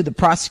response to the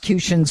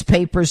prosecution's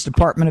papers,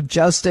 Department of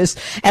Justice.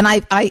 And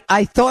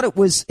I thought it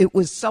was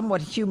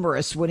somewhat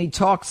humorous when he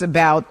talks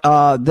about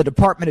the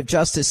Department of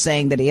Justice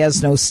saying that he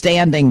has no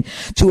standing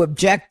to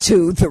object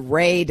to the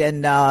raid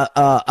and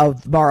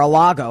of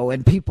Mar-a-Lago,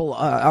 and people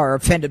are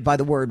offended by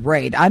the word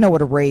raid. I know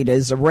what a raid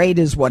is. A raid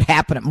is what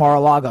happened at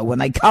Mar-a-Lago when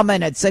they come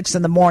in at 6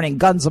 a.m,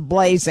 guns a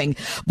blazing,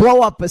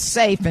 blow up a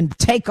safe, and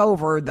take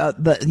over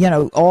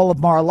the all of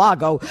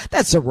Mar-a-Lago.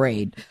 That's a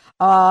raid.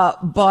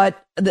 But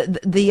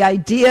the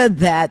idea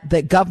that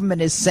the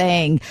government is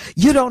saying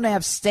you don't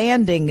have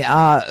standing,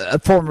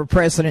 former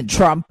President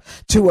Trump,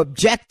 to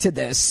object to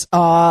this,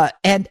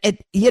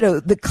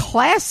 the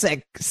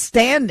classic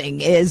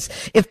standing is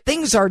if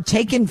things are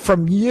taken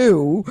from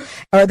you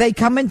or they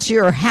come into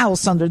your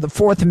house under the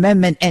Fourth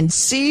Amendment and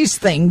seize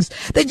things,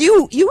 that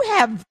you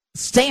have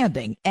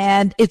standing.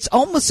 And it's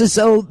almost as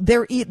though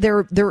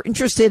they're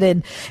interested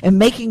in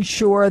making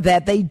sure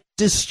that they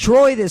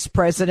destroy this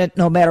president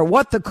no matter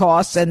what the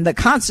cost, and the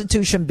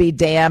Constitution be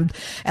damned,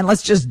 and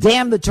let's just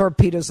damn the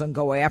torpedoes and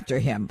go after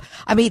him.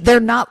 I mean, they're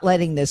not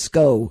letting this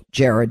go,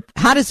 Jared.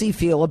 How does he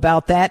feel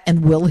about that,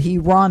 and will he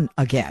run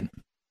again?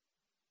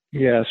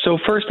 Yeah. So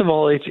first of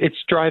all,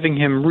 it's driving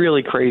him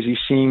really crazy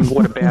seeing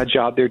what a bad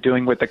job they're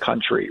doing with the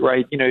country,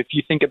 right? You know, if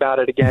you think about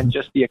it again,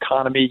 just the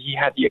economy, he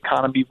had the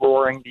economy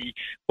roaring, the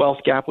wealth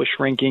gap was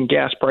shrinking,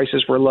 gas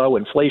prices were low,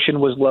 inflation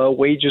was low,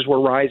 wages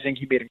were rising.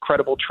 He made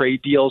incredible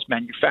trade deals.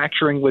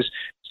 Manufacturing was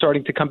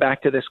starting to come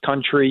back to this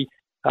country.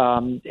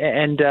 And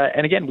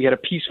again, we had a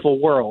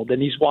peaceful world,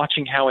 and he's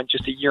watching how in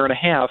just a year and a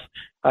half,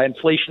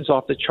 inflation's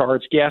off the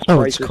charts, gas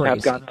prices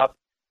have gone up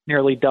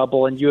nearly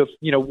double, and you have,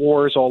 you know,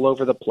 wars all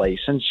over the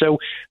place. And so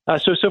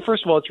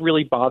first of all, it's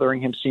really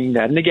bothering him seeing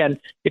that. And again,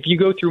 if you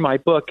go through my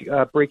book,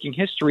 Breaking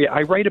History,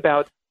 I write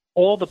about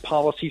all the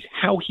policies,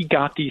 how he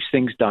got these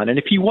things done. And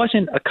if he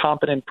wasn't a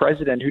competent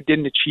president who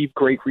didn't achieve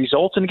great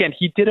results, and again,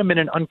 he did them in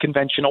an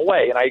unconventional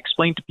way, and I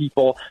explained to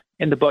people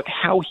in the book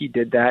how he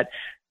did that,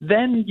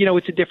 then, you know,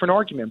 it's a different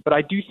argument. But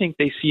I do think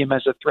they see him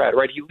as a threat,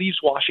 right? He leaves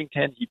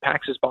Washington, he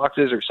packs his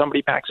boxes, or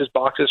somebody packs his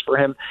boxes for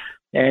him,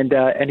 and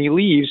he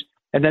leaves.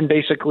 And then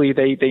basically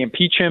they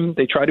impeach him.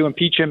 They try to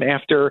impeach him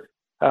after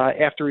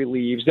he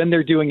leaves. Then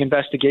they're doing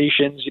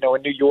investigations, you know,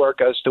 in New York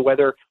as to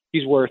whether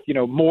he's worth, you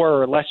know,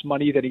 more or less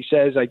money than he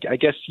says. I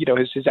guess, you know,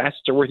 his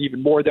assets are worth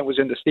even more than was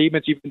in the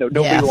statements, even though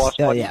nobody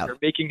lost money. They're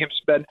making him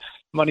spend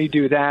money,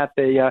 do that.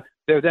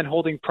 They're then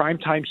holding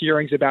primetime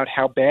hearings about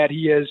how bad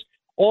he is.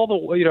 All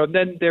the, you know,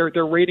 then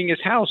they're raiding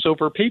his house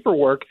over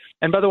paperwork.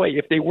 And by the way,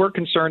 if they were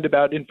concerned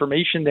about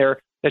information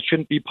there that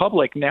shouldn't be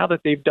public, now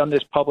that they've done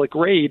this public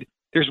raid,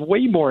 there's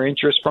way more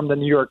interest from the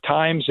New York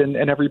Times and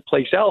every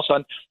place else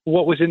on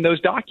what was in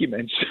those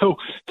documents. So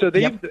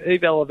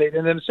they've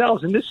elevated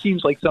themselves, and this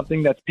seems like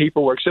something that's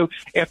paperwork. So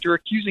after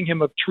accusing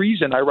him of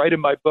treason, I write in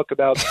my book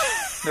about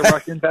the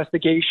Russia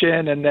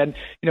investigation, and then,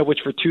 you know, which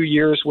for 2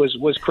 years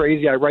was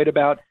crazy. I write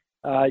about,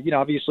 you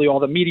know, obviously all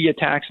the media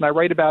attacks, and I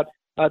write about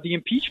the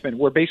impeachment,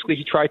 where basically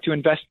he tried to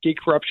investigate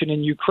corruption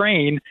in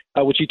Ukraine,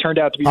 which he turned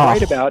out to be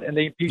right about, and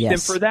they impeached him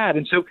for that.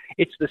 And so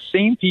it's the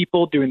same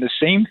people doing the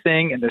same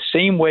thing in the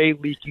same way,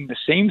 leaking the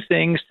same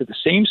things to the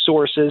same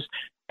sources.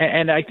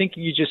 And I think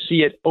you just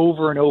see it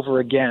over and over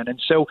again.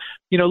 And so,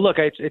 you know, look,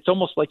 it's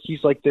almost like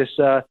he's like this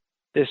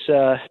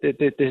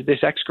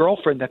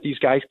ex-girlfriend that these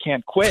guys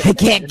can't quit. They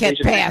can't get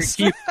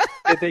past.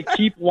 They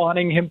keep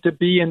wanting him to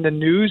be in the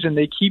news, and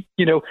they keep,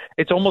 you know,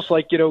 it's almost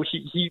like, you know,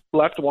 he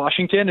left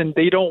Washington and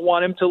they don't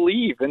want him to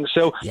leave. And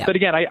so, but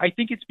again, I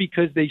think it's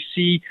because they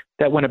see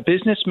that when a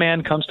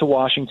businessman comes to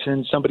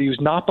Washington, somebody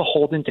who's not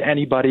beholden to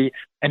anybody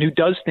and who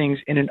does things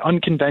in an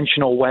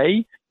unconventional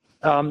way,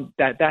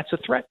 that's a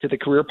threat to the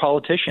career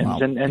politicians.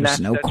 Well, and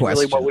that's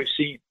really what we've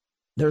seen.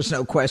 There's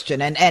no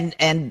question.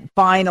 And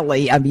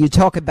finally, you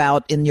talk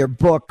about in your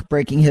book,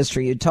 Breaking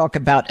History, you talk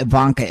about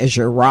Ivanka as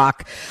your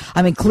rock.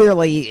 I mean,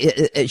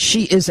 clearly,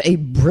 she is a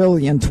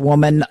brilliant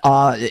woman.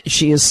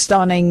 She is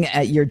stunning.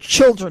 Your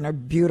children are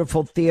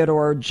beautiful,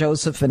 Theodore,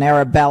 Joseph, and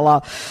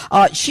Arabella.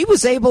 She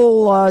was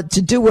able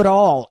to do it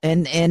all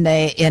in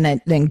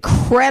an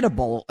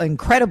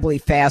incredibly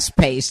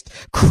fast-paced,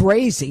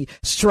 crazy,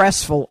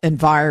 stressful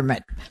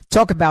environment.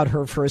 Talk about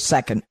her for a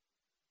second.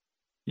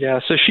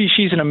 Yeah, so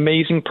she's an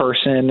amazing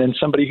person and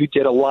somebody who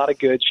did a lot of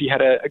good. She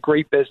had a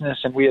great business,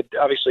 and we had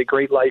obviously a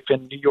great life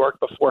in New York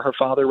before her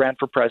father ran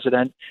for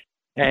president.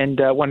 And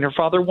when her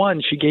father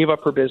won, she gave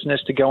up her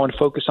business to go and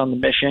focus on the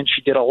mission.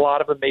 She did a lot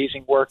of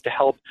amazing work to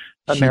help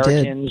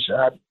Americans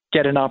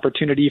get an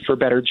opportunity for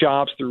better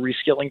jobs through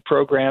reskilling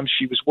programs.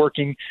 She was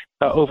working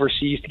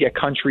overseas to get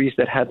countries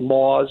that had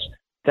laws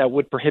that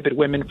would prohibit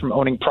women from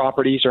owning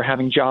properties or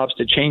having jobs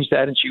to change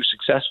that, and she was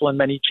successful in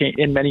many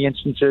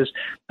instances.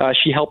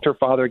 She helped her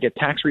father get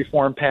tax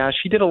reform passed.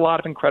 She did a lot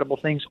of incredible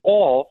things,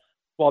 all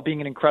while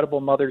being an incredible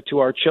mother to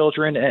our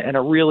children and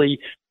a really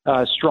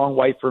strong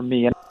wife for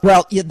me.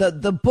 Well,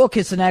 the book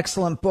is an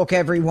excellent book,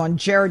 everyone.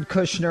 Jared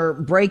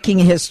Kushner, Breaking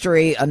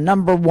History, a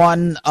number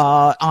one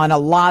on a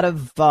lot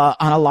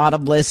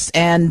of lists,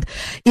 and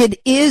it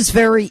is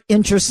very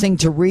interesting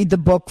to read the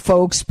book,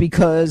 folks,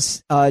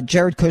 because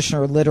Jared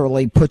Kushner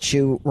literally puts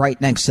you right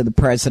next to the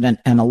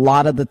president and a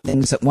lot of the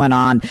things that went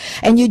on,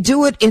 and you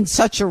do it in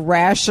such a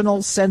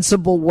rational,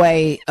 sensible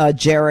way.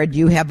 Jared,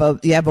 you have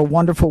a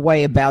wonderful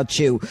way about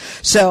you.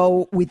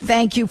 So we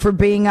thank you for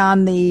being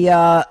on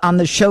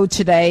the show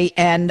today,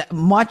 and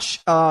much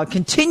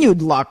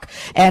continued luck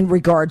and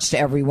regards to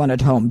everyone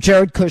at home.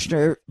 Jared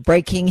Kushner,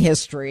 Breaking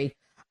History.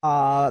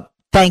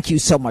 Thank you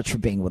so much for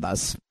being with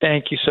us.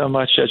 Thank you so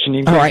much,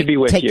 Jeanine. Great to be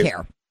with you. Take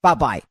care.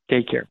 Bye-bye.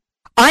 Take care.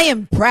 I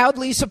am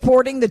proudly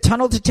supporting the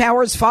Tunnel to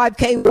Towers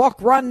 5K Walk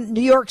Run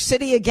New York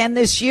City again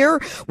this year,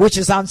 which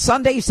is on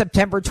Sunday,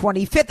 September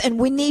 25th, and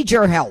we need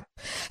your help.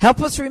 Help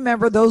us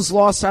remember those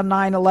lost on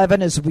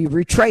 9/11 as we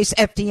retrace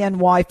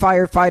FDNY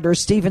firefighter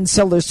Stephen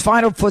Siller's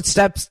final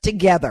footsteps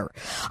together.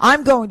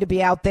 I'm going to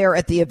be out there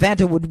at the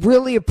event and would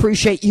really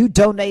appreciate you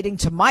donating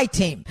to my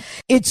team.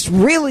 It's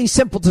really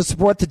simple to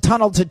support the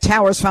Tunnel to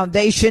Towers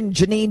Foundation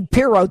Jeanine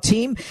Pirro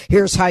team.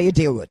 Here's how you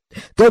do it.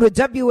 Go to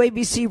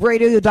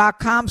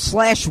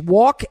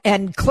WABCRadio.com/walk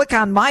and click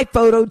on my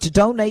photo to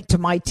donate to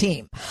my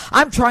team.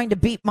 I'm trying to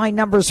beat my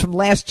numbers from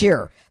last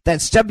year.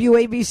 That's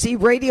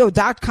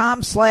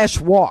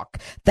WABCRadio.com/walk.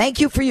 Thank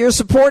you for your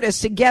support as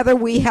together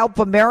we help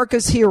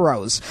America's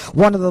heroes.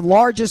 One of the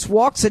largest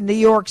walks in New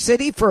York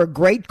City for a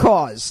great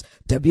cause.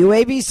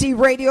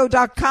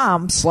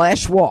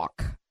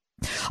 WABCRadio.com/walk.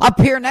 Up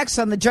here next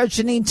on the Judge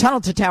Jeanine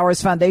Tunnel to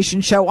Towers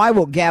Foundation show, I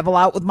will gavel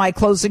out with my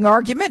closing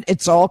argument.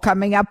 It's all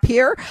coming up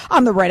here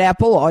on the Red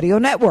Apple Audio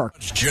Network.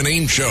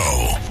 Jeanine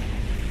Show.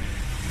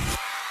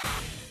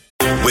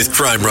 With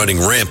crime running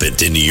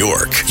rampant in New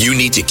York, you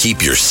need to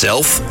keep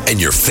yourself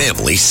and your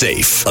family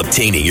safe.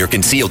 Obtaining your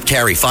concealed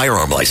carry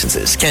firearm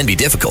licenses can be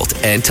difficult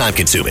and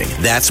time-consuming.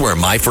 That's where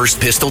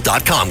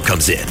MyFirstPistol.com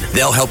comes in.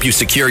 They'll help you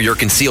secure your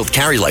concealed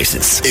carry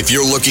license. If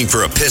you're looking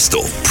for a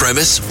pistol,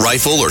 premise,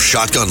 rifle, or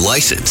shotgun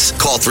license,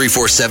 call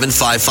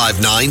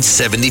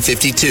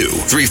 347-559-7052.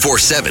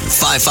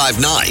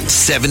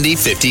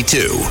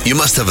 347-559-7052. You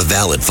must have a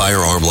valid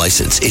firearm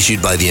license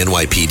issued by the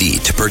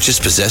NYPD to purchase,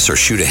 possess, or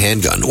shoot a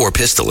handgun or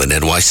pistol in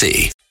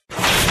NYC.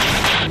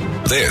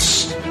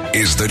 This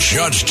is the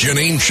Judge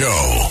Jeanine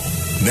Show.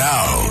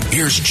 Now,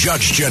 here's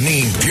Judge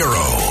Jeanine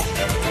Pirro.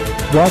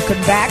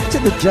 Welcome back to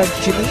the Judge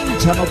Jeanine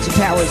Tunnel to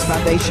Towers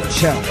Foundation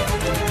show.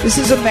 This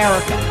is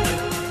America.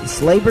 It's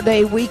Labor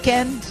Day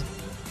weekend.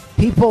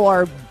 People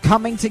are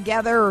coming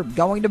together,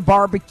 going to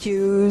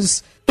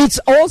barbecues. It's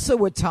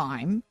also a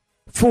time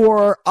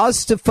for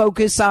us to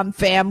focus on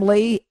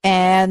family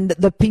and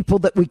the people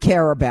that we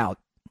care about.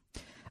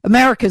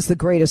 America is the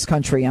greatest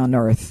country on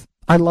earth.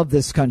 I love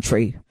this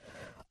country.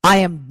 I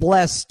am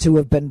blessed to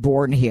have been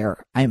born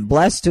here. I am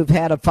blessed to have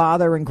had a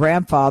father and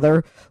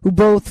grandfather who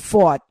both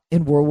fought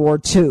in World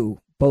War II,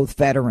 both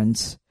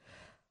veterans.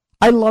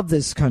 I love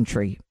this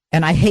country,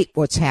 and I hate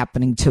what's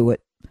happening to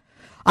it.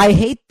 I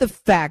hate the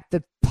fact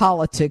that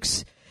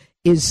politics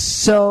is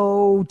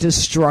so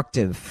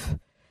destructive.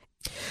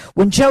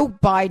 When Joe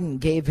Biden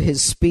gave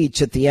his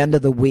speech at the end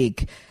of the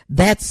week,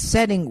 that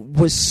setting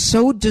was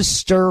so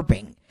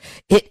disturbing.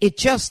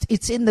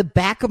 It's in the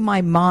back of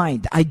my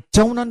mind. I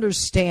don't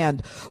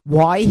understand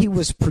why he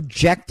was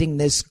projecting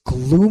this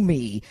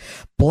gloomy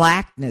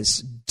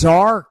blackness,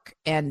 dark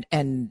and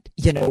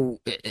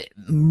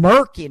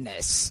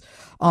murkiness,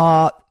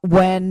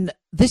 when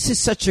this is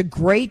such a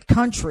great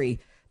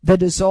country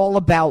that is all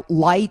about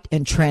light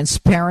and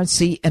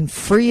transparency and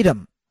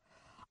freedom.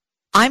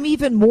 I'm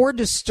even more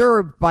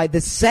disturbed by the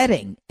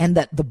setting and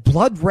the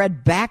blood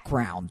red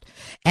background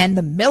and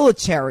the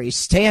military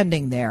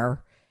standing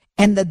there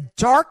and the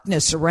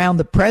darkness around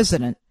the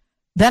president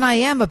than I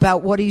am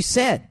about what he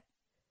said.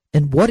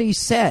 And what he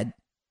said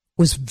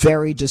was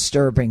very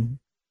disturbing.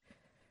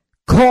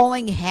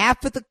 Calling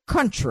half of the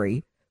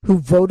country who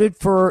voted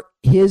for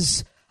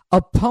his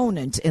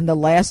opponent in the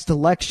last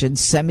election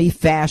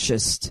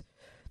semi-fascist.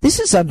 This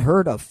is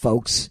unheard of,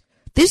 folks.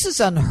 This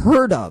is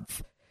unheard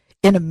of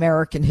in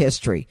American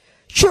history.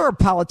 Sure,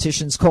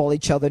 politicians call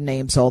each other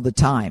names all the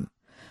time.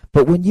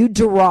 But when you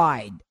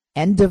deride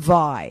and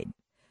divide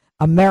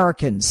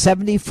Americans,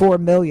 74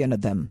 million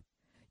of them,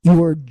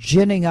 you are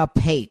ginning up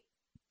hate.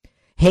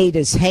 Hate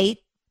is hate.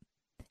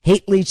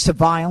 Hate leads to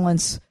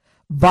violence.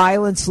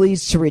 Violence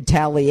leads to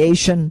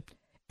retaliation.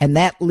 And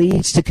that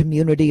leads to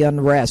community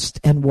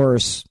unrest and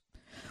worse.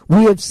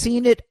 We have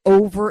seen it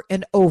over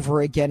and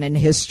over again in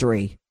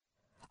history.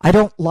 I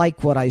don't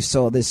like what I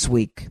saw this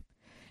week.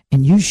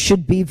 And you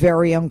should be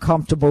very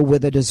uncomfortable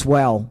with it as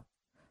well.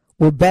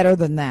 We're better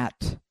than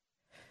that.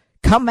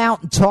 Come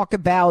out and talk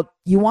about,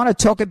 you want to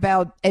talk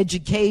about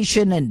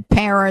education and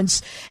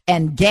parents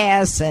and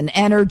gas and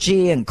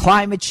energy and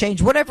climate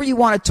change, whatever you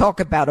want to talk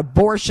about,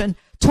 abortion,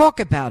 talk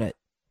about it.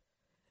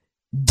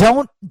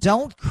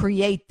 Don't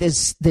create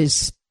this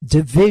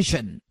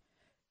division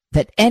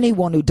that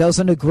anyone who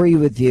doesn't agree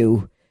with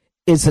you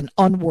is an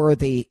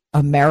unworthy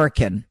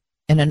American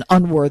and an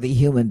unworthy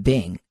human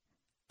being.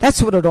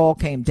 That's what it all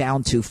came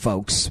down to,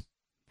 folks.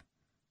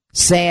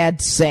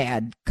 Sad,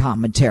 sad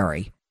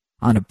commentary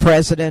on a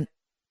president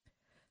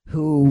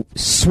who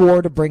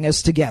swore to bring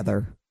us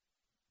together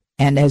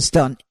and has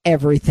done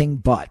everything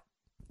but.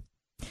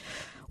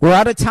 We're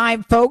out of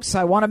time, folks.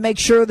 I want to make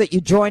sure that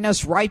you join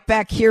us right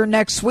back here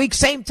next week.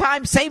 Same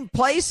time, same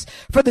place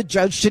for the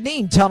Judge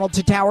Jeanine Tunnel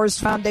to Towers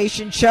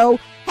Foundation show.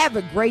 Have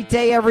a great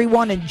day,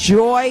 everyone.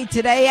 Enjoy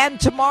today and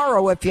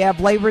tomorrow if you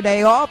have Labor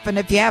Day off. And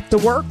if you have to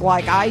work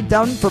like I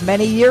done for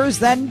many years,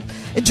 then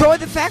enjoy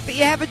the fact that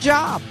you have a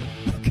job.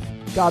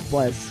 God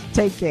bless.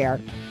 Take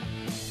care.